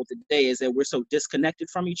the world today is that we're so disconnected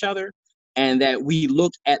from each other, and that we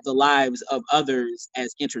look at the lives of others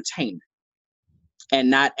as entertainment and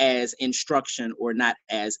not as instruction or not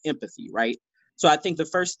as empathy, right? So I think the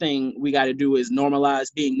first thing we got to do is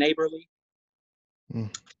normalize being neighborly.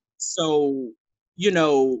 So,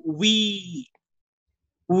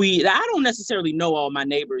 I don't necessarily know all my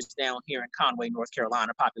neighbors down here in Conway, North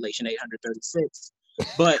Carolina, population 836,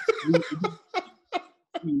 but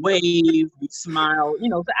we wave, we smile,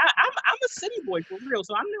 so I'm a city boy for real.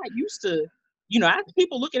 So I'm not used to, I have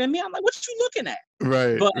people looking at me. I'm like, what you looking at?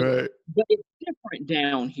 Right. But it's different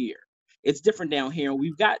down here. It's different down here. And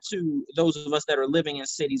we've got to, those of us that are living in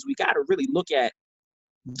cities, we got to really look at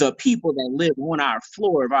the people that live on our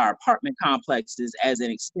floor of our apartment complexes as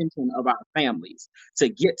an extension of our families, to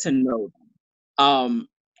get to know them.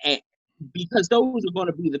 And because those are going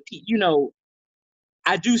to be the people,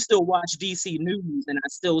 I do still watch DC news, and I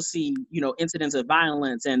still see, incidents of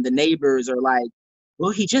violence, and the neighbors are like, well,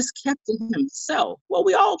 he just kept to himself. Well,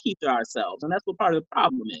 we all keep to ourselves, and that's what part of the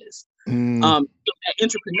problem is. That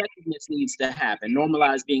interconnectedness needs to happen,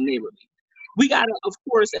 normalize being neighborly. We got to, of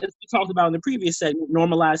course, as we talked about in the previous segment,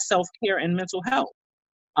 normalize self-care and mental health.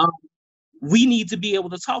 We need to be able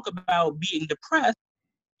to talk about being depressed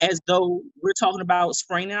as though we're talking about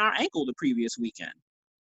spraining our ankle the previous weekend.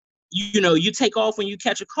 You take off when you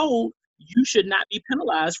catch a cold. You should not be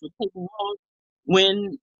penalized for taking off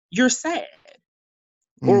when you're sad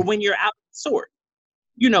or when you're out of sort.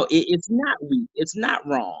 It's not weak. It's not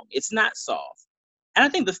wrong. It's not soft. And I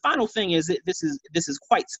think the final thing is that this is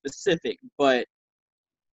quite specific, but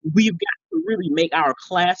we've got to really make our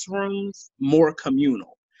classrooms more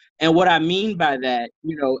communal. And what I mean by that,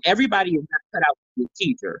 everybody is not cut out to be a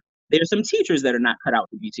teacher. There's some teachers that are not cut out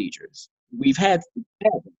to be teachers. We've had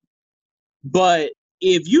them. But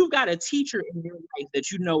if you've got a teacher in your life that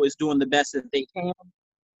is doing the best that they can,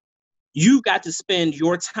 you've got to spend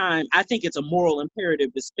your time. I think it's a moral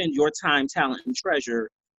imperative to spend your time, talent, and treasure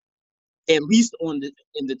at least in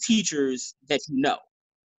the teachers that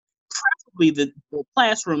preferably the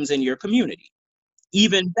classrooms in your community.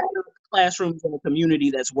 Even better, classrooms in a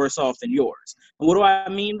community that's worse off than yours. And what do I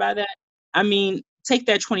mean by that? I mean, take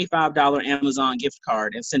that $25 Amazon gift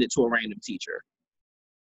card and send it to a random teacher.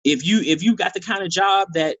 If you got the kind of job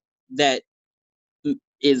that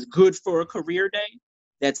is good for a career day,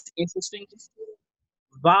 that's interesting to school,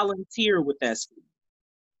 volunteer with that school.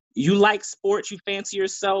 You like sports, you fancy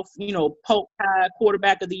yourself, Polk High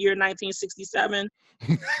quarterback of the year 1967,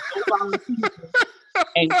 volunteer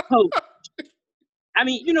and coach. I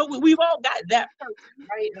mean, we've all got that person,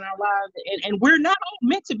 right, in our lives, and we're not all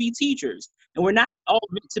meant to be teachers, and we're not all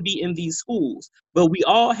meant to be in these schools, but we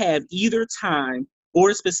all have either time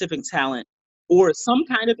or specific talent or some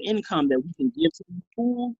kind of income that we can give to the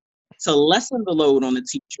school to lessen the load on the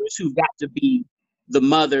teachers who've got to be the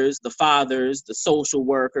mothers, the fathers, the social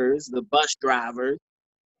workers, the bus drivers.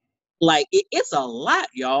 Like, it's a lot,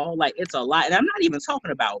 y'all. Like, it's a lot. And I'm not even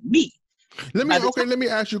talking about me. Let me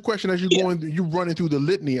ask you a question as you're running through the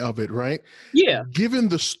litany of it, right? Yeah. Given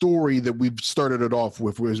the story that we've started it off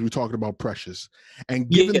with, as we talked about Precious, and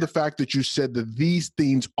given the fact that you said that these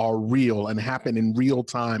things are real and happen in real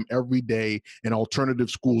time every day in alternative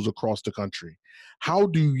schools across the country, how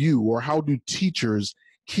do teachers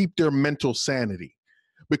keep their mental sanity?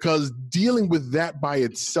 Because dealing with that by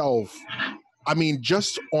itself, I mean,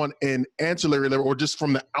 just on an ancillary level or just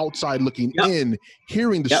from the outside looking in,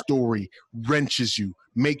 hearing the story wrenches you,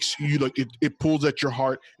 makes you it pulls at your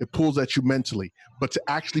heart, it pulls at you mentally. But to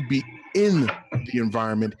actually be in the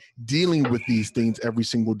environment, dealing with these things every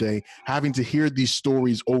single day, having to hear these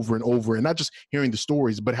stories over and over, and not just hearing the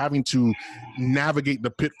stories, but having to navigate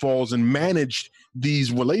the pitfalls and manage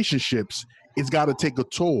these relationships, it's got to take a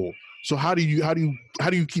toll. So how do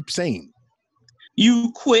you keep sane?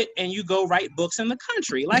 You quit and you go write books in the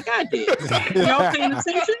country like I did. Y'all paying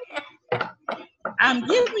attention? I'm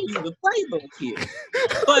giving you the playbook here.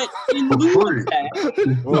 But in lieu of that,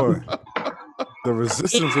 the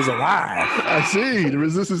resistance is alive. I see. The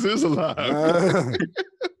resistance is alive.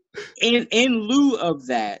 in lieu of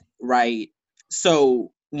that, right?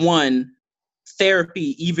 So, one,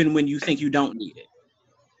 therapy, even when you think you don't need it.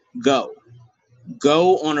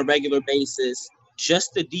 Go on a regular basis.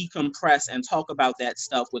 just to decompress and talk about that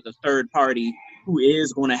stuff with a third party who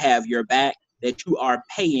is going to have your back, that you are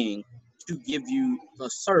paying to give you the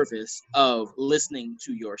service of listening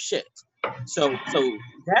to your shit. So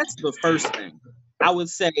that's the first thing. I would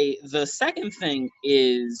say the second thing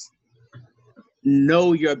is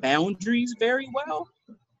know your boundaries very well,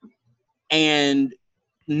 and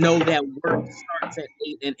know that work starts at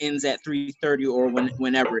 8 and ends at 3:30 or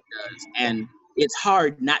whenever it does. And it's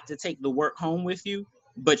hard not to take the work home with you,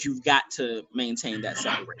 but you've got to maintain that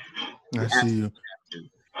separation. I see you.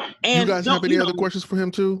 And you guys have any other questions for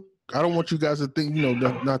him too? I don't want you guys to think,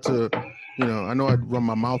 not to, I know I run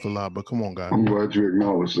my mouth a lot, but come on, guys. I'm glad you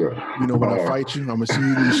acknowledge that. When I fight you, I'm gonna see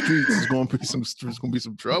you in the streets. It's gonna be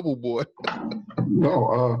some trouble, boy.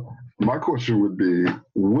 No, my question would be,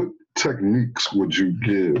 what techniques would you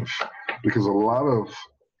give? Because a lot of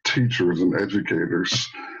teachers and educators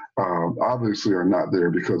obviously are not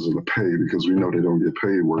there because of the pay, because we know they don't get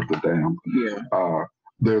paid worth a damn. Yeah.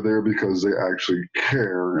 They're there because they actually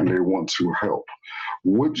care and they want to help.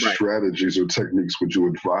 What strategies or techniques would you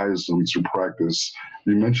advise them to practice?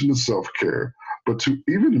 You mentioned the self-care, but to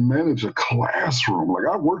even manage a classroom, like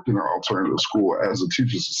I worked in an alternative school as a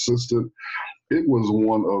teacher's assistant. It was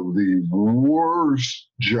one of the worst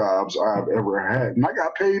jobs I've ever had, and I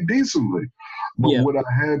got paid decently. But what I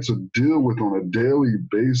had to deal with on a daily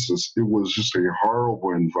basis, it was just a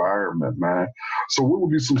horrible environment, man. So what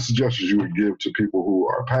would be some suggestions you would give to people who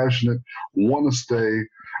are passionate, want to stay,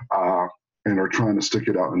 and are trying to stick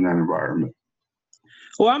it out in that environment?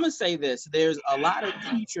 Well, I'm going to say this. There's a lot of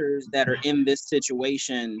teachers that are in this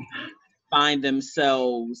situation find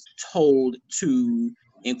themselves told to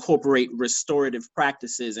incorporate restorative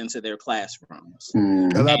practices into their classrooms.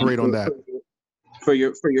 Elaborate on that. For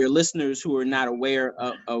your listeners who are not aware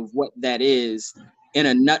of what that is, in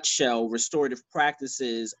a nutshell, restorative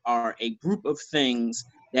practices are a group of things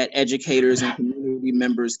that educators and community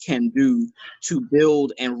members can do to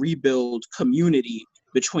build and rebuild community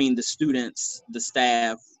between the students, the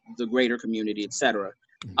staff, the greater community, etc.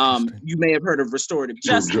 You may have heard of restorative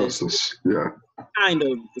justice. Yeah. Kind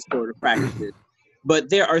of restorative practices.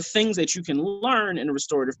 But there are things that you can learn in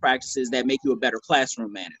restorative practices that make you a better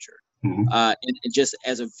classroom manager. Mm-hmm. And just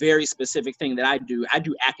as a very specific thing that I do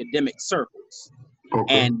academic circles.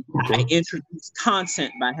 And I introduce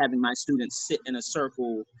content by having my students sit in a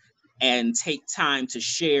circle and take time to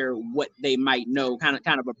share what they might know, kind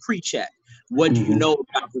of a pre-check. What do you know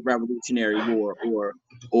about the Revolutionary War?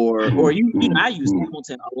 Or I use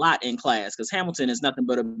Hamilton a lot in class, because Hamilton is nothing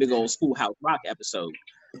but a big old Schoolhouse Rock episode.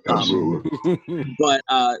 But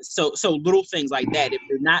so little things like that. If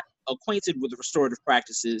you're not acquainted with the restorative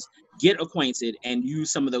practices, get acquainted and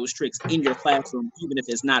use some of those tricks in your classroom, even if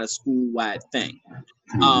it's not a school-wide thing.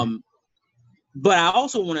 But I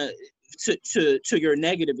also want to your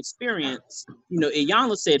negative experience,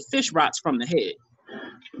 Iyanla said fish rots from the head.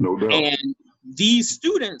 No doubt. And these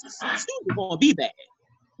students are going to be bad,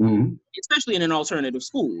 especially in an alternative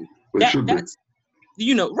school. That's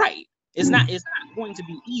right. It's not going to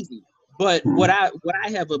be easy. But what I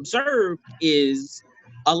have observed is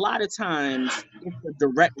a lot of times it's a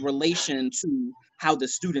direct relation to how the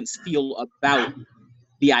students feel about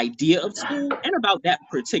the idea of school and about that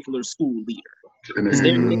particular school leader. It is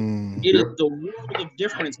the world of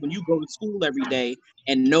difference when you go to school every day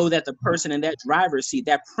and know that the person in that driver's seat,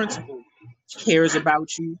 that principal, cares about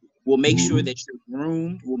you, will make sure that you're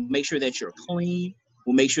groomed, will make sure that you're clean,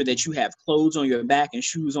 will make sure that you have clothes on your back and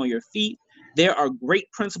shoes on your feet. There are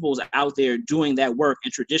great principals out there doing that work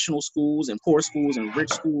in traditional schools and poor schools and rich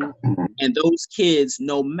schools. And those kids,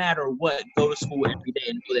 no matter what, go to school every day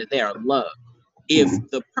and know that they are loved. If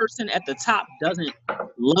the person at the top doesn't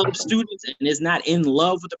love students and is not in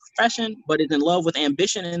love with the profession, but is in love with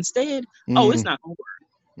ambition instead, it's not going to work.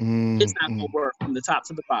 It's not going to work from the top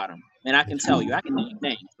to the bottom. And I can tell you, I can name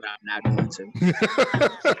names, but I'm not going to.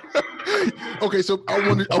 Okay, so I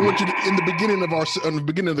want you to, in the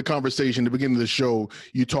beginning of the conversation, the beginning of the show,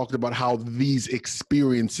 you talked about how these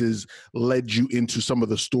experiences led you into some of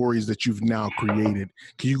the stories that you've now created.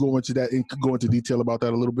 Can you go into that and go into detail about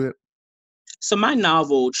that a little bit? So my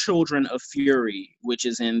novel, Children of Fury, which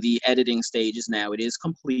is in the editing stages now, it is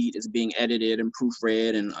complete, it's being edited and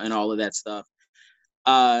proofread and all of that stuff.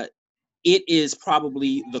 It is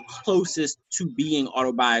probably the closest to being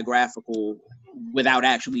autobiographical without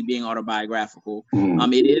actually being autobiographical.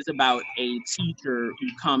 It is about a teacher who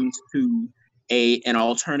comes to an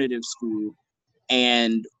alternative school,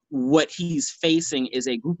 and what he's facing is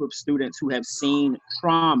a group of students who have seen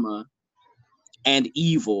trauma and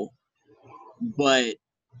evil. But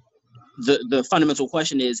the fundamental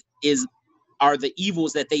question is are the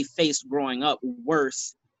evils that they faced growing up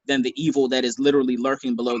worse than the evil that is literally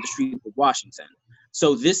lurking below the streets of Washington?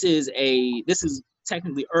 So this is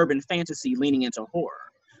technically urban fantasy leaning into horror.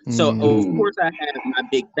 So of course I have my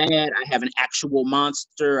big bad, I have an actual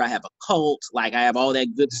monster, I have a cult, like I have all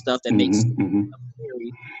that good stuff that makes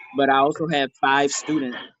scary. But I also have 5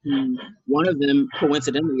 students who, one of them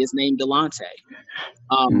coincidentally is named Delonte.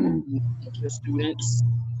 One of the students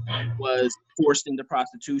was forced into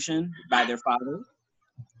prostitution by their father.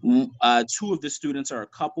 2 of the students are a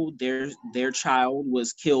couple. Their child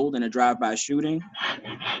was killed in a drive-by shooting.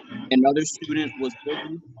 Another student was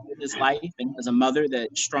bullied all his life and has a mother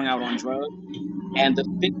that's strung out on drugs. And the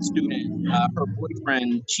 5th student, her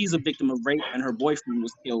boyfriend, she's a victim of rape, and her boyfriend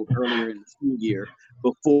was killed earlier in the school year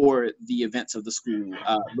before the events of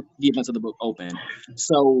the book opened.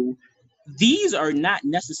 So these are not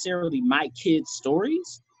necessarily my kids'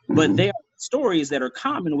 stories, but they are stories that are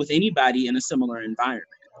common with anybody in a similar environment.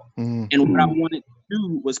 And what I wanted to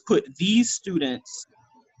do was put these students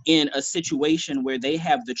in a situation where they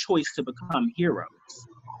have the choice to become heroes.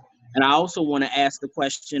 And I also want to ask the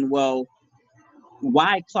question, well,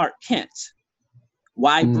 why Clark Kent?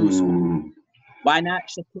 Why Bruce? Why not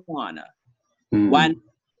Shaquana? Why not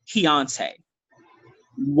Keontae?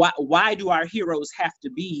 Why do our heroes have to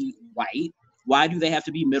be white? Why do they have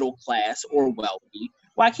to be middle class or wealthy?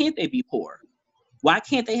 Why can't they be poor? Why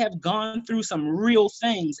can't they have gone through some real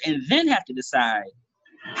things and then have to decide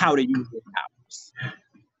how to use their powers?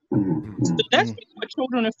 So that's what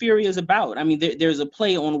Children of Fury is about. I mean, there's a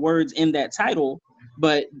play on words in that title,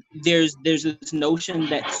 but there's this notion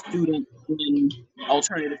that students in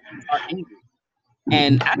alternative are angry.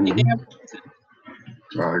 And I think they have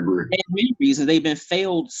I agree. They have many reasons. They've been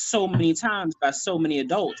failed so many times by so many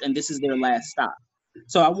adults, and this is their last stop.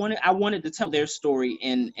 So I wanted to tell their story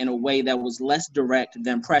in a way that was less direct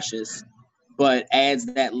than Precious, but adds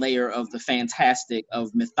that layer of the fantastic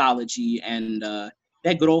of mythology and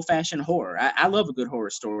that good old-fashioned horror. I love a good horror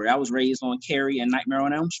story. I was raised on Carrie and Nightmare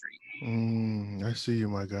on Elm Street. I see you,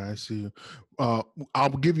 my guy. I see you. I'll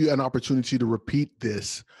give you an opportunity to repeat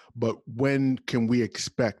this, but when can we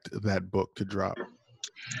expect that book to drop?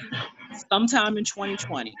 Sometime in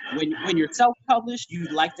 2020. When you're self-published,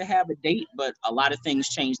 you'd like to have a date, but a lot of things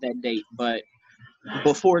change that date. But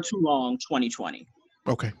before too long, 2020.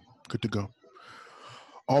 Okay, good to go.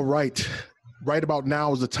 All right. Right about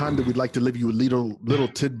now is the time that we'd like to leave you with little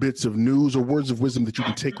tidbits of news or words of wisdom that you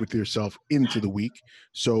can take with yourself into the week.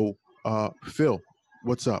 So, Phil,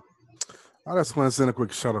 what's up? I just want to send a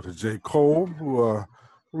quick shout out to J. Cole, who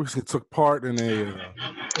recently took part in a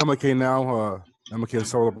MLK Now MLK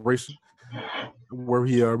celebration, where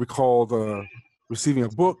he recalled receiving a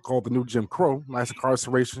book called The New Jim Crow, Mass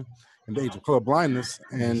Incarceration and the Age of Colorblindness,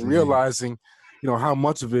 and realizing, how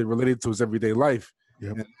much of it related to his everyday life.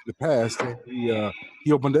 In the past, and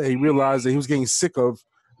he realized that he was getting sick of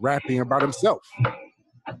rapping about himself.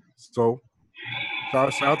 So,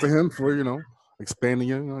 shout out to him for expanding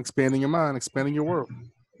your mind, expanding your world.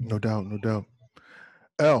 No doubt, no doubt.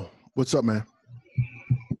 L, what's up, man?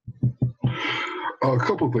 A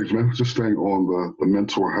couple of things, man. Just staying on the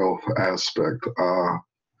mental health aspect.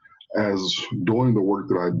 As doing the work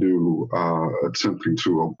that I do, attempting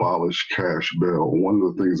to abolish cash bail, one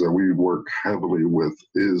of the things that we work heavily with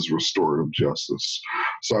is restorative justice.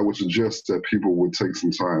 So I would suggest that people would take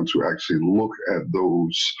some time to actually look at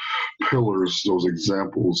those pillars, those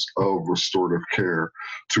examples of restorative care,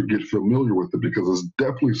 to get familiar with it, because it's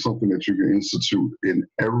definitely something that you can institute in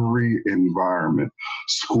every environment: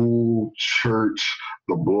 school, church,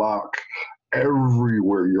 the block,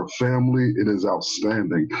 everywhere, your family. It is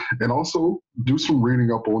outstanding. And also do some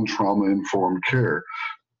reading up on trauma-informed care.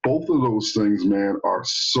 Both of those things, man, are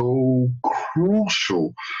so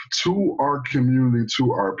crucial to our community,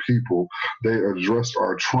 to our people. They address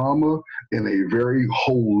our trauma in a very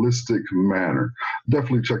holistic manner.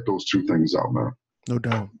 Definitely check those 2 things out, man. No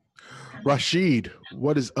doubt. Rashid,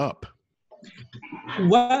 what is up?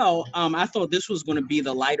 Well, I thought this was going to be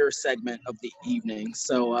the lighter segment of the evening,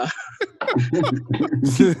 so I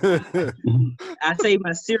saved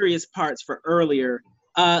my serious parts for earlier.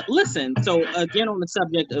 Listen, so again, on the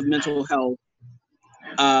subject of mental health,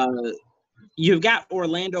 you've got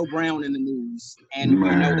Orlando Brown in the news, and we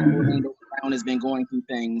know that Orlando Brown has been going through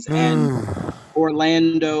things, and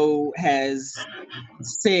Orlando has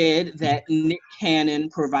said that Nick Cannon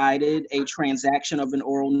provided a transaction of an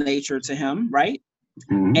oral nature to him, right?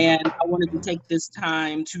 And I wanted to take this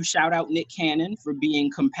time to shout out Nick Cannon for being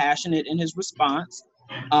compassionate in his response.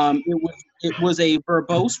 It was a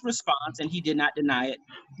verbose response, and he did not deny it.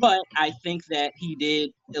 But I think that he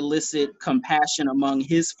did elicit compassion among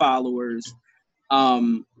his followers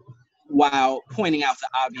while pointing out the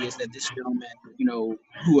obvious that this gentleman,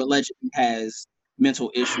 who allegedly has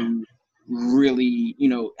mental issues, really,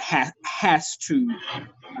 has to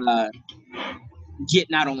get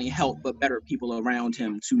not only help but better people around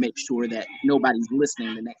him to make sure that nobody's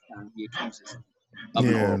listening the next time he accuses him of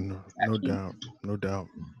an horrible action. No doubt.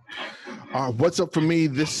 What's up for me?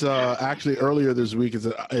 This actually earlier this week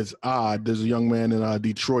is odd. There's a young man in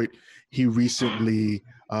Detroit. He recently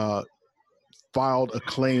filed a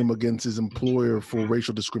claim against his employer for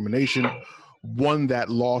racial discrimination, won that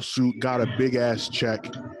lawsuit, got a big ass check,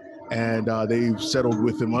 and they settled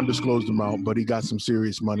with him, undisclosed amount, but he got some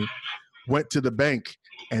serious money. Went to the bank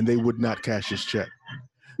and they would not cash his check.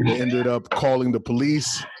 They ended up calling the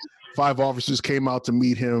police. 5 officers came out to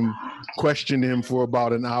meet him, questioned him for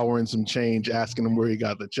about an hour and some change, asking him where he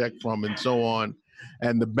got the check from and so on.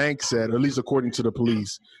 And the bank said, or at least according to the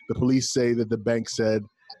police say that the bank said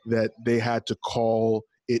that they had to call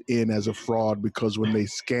it in as a fraud because when they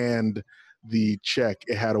scanned the check,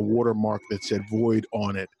 it had a watermark that said void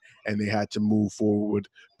on it, and they had to move forward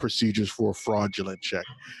procedures for a fraudulent check.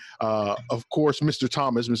 Of course, Mr.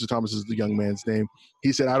 Thomas is the young man's name.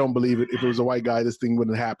 He said, I don't believe it. If it was a white guy, this thing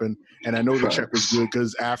wouldn't happen. And I know the check was good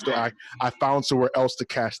because after I found somewhere else to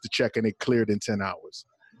cash the check and it cleared in 10 hours.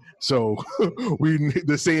 So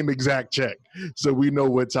the same exact check. So we know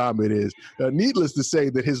what time it is. Needless to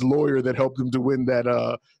say that his lawyer that helped him to win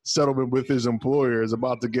that settlement with his employer is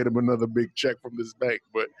about to get him another big check from this bank,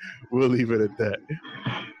 but we'll leave it at that.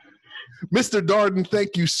 Mr. Darden,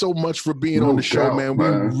 thank you so much for being on the show, man.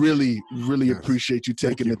 We really appreciate you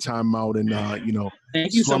taking the time out and,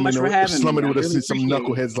 thank you so much for having me. Slumming with us, some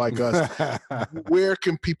knuckleheads like us. Where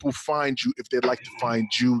can people find you if they'd like to find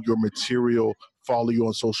you, your material, follow you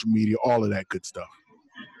on social media, all of that good stuff?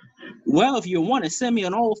 Well, if you want to send me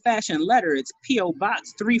an old-fashioned letter, it's P.O.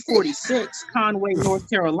 Box 346, Conway, North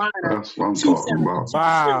Carolina. That's what I'm talking about.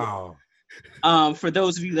 Wow. For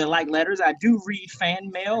those of you that like letters, I do read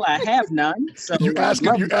fan mail. I have none. So you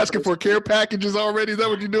asking for care packages already? Is that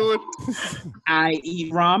what you're doing? I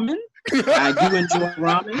eat ramen. I do enjoy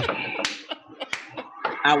ramen.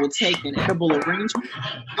 I will take an edible arrangement.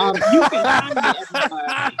 You can find me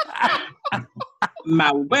at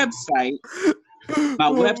my website. My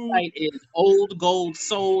website is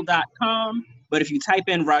oldgoldsoul.com. But if you type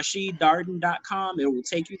in RashidDarden.com, it will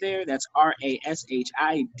take you there. That's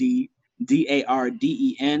RashidDarden.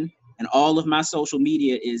 And all of my social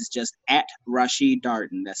media is just at Rashid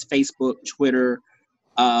Darden. That's Facebook, Twitter,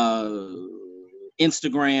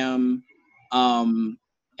 Instagram, and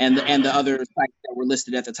the other sites that were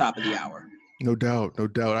listed at the top of the hour. No doubt.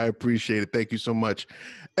 I appreciate it. Thank you so much.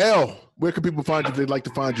 L, where can people find you if they'd like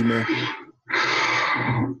to find you, man?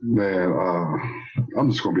 Man,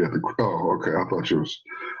 I'm just gonna be at the. Oh, okay. I thought you was.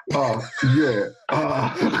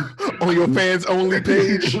 On your fans only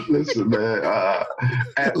page. Listen, man.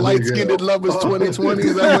 Light Skinned Lovers 2020.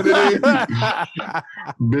 Is that what it is?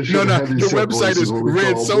 No. Your website is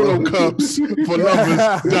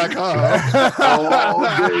redSoloCups4Lovers.com. All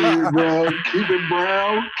day, bro. Keep it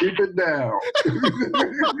brown. Keep it down.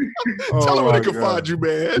 Tell them where they can find you,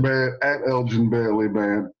 man. Man, at Elgin Bailey,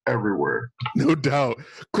 man. Everywhere. No doubt.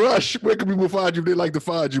 Crush, where can people find you if they like to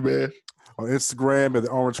find you, man? On Instagram at the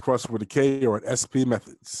Orange Crush with a K or at SP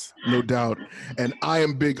Methods. No doubt. And I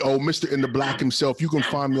am Big O, Mr. In the Black himself. You can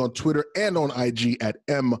find me on Twitter and on IG at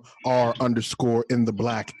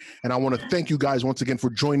MR_InTheBlack. And I want to thank you guys once again for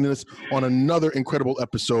joining us on another incredible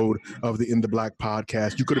episode of the In the Black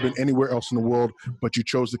podcast. You could have been anywhere else in the world, but you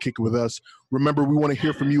chose to kick it with us. Remember, we want to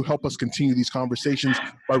hear from you. Help us continue these conversations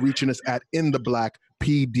by reaching us at In the Black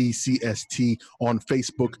PDCST on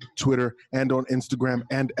Facebook, Twitter, and on Instagram.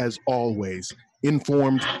 And as always,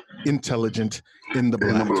 informed, intelligent, in the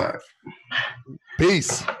black. In the black.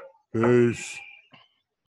 Peace. Peace.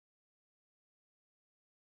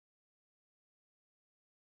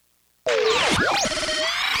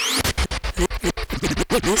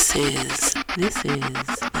 This is the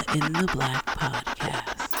In the Black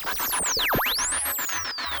podcast.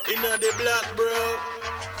 In the black, bro.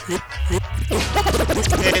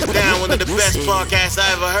 Hands down, one of the best podcasts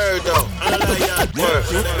I ever heard, though.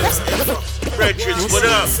 Brethren, what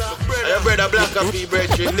up? I read a black up here,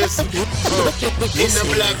 brethren. Listen. In the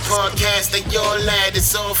Black podcast, and your lad,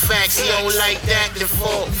 it's all facts. You don't like that, then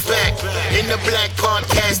fall back. In the Black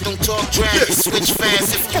podcast, don't talk trash. Switch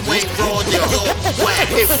fast if you ain't raw, then yo,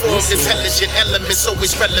 whack. Informed, intelligent elements,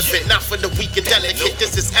 always relevant. Not for the weak and delicate.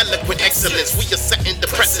 This is eloquent excellence. We are setting the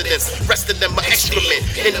precedence. Rest of them are excrement.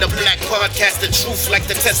 In the black podcast, the truth like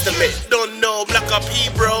the testament. Don't know, black up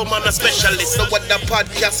Hebrew, man a specialist. So what the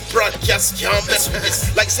podcast broadcast can't mess with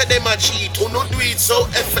this. Like said them a cheat, who no do it so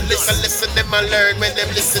effortless. I listen them I learn, when them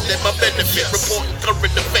listen them I benefit. Reporting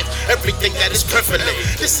current events, everything that is prevalent.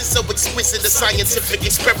 This is so exquisite, a scientific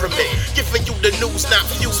experiment. Giving you the news, not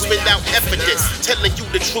views without evidence. Telling you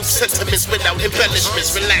the truth, sentiments without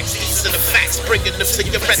embellishments. Relax, these are the facts, bringing them to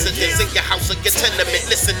your residence. In your house or your tenement,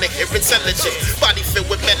 listen to hear intelligence. Body filled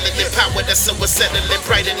with melanin power that's so unsettling.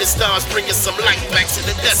 Bright in the stars, bringing some light back to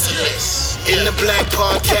the desolate. In the black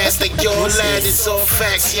podcast, like your lad, it's all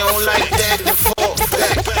facts. You don't like that, then fall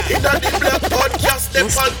back. In the black podcast, they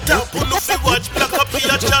on top. Who know if you watch black up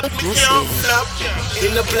here, chat me can't flop.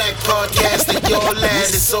 In the black podcast, like your lad,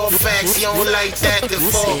 it's all facts. You don't like that, then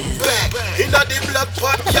fall back. In the black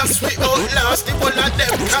podcast, we outlast. The one of them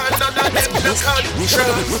can, none of them no can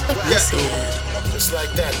trust. Yeah. Just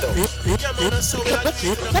like that though. Yeah, man, that's so black.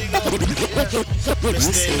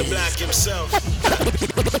 Mr. In the black himself.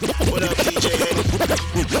 What up, DJ Henry?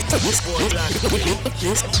 This boy Black.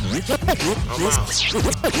 I'm out.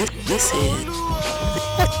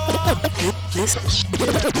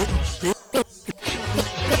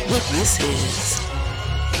 This is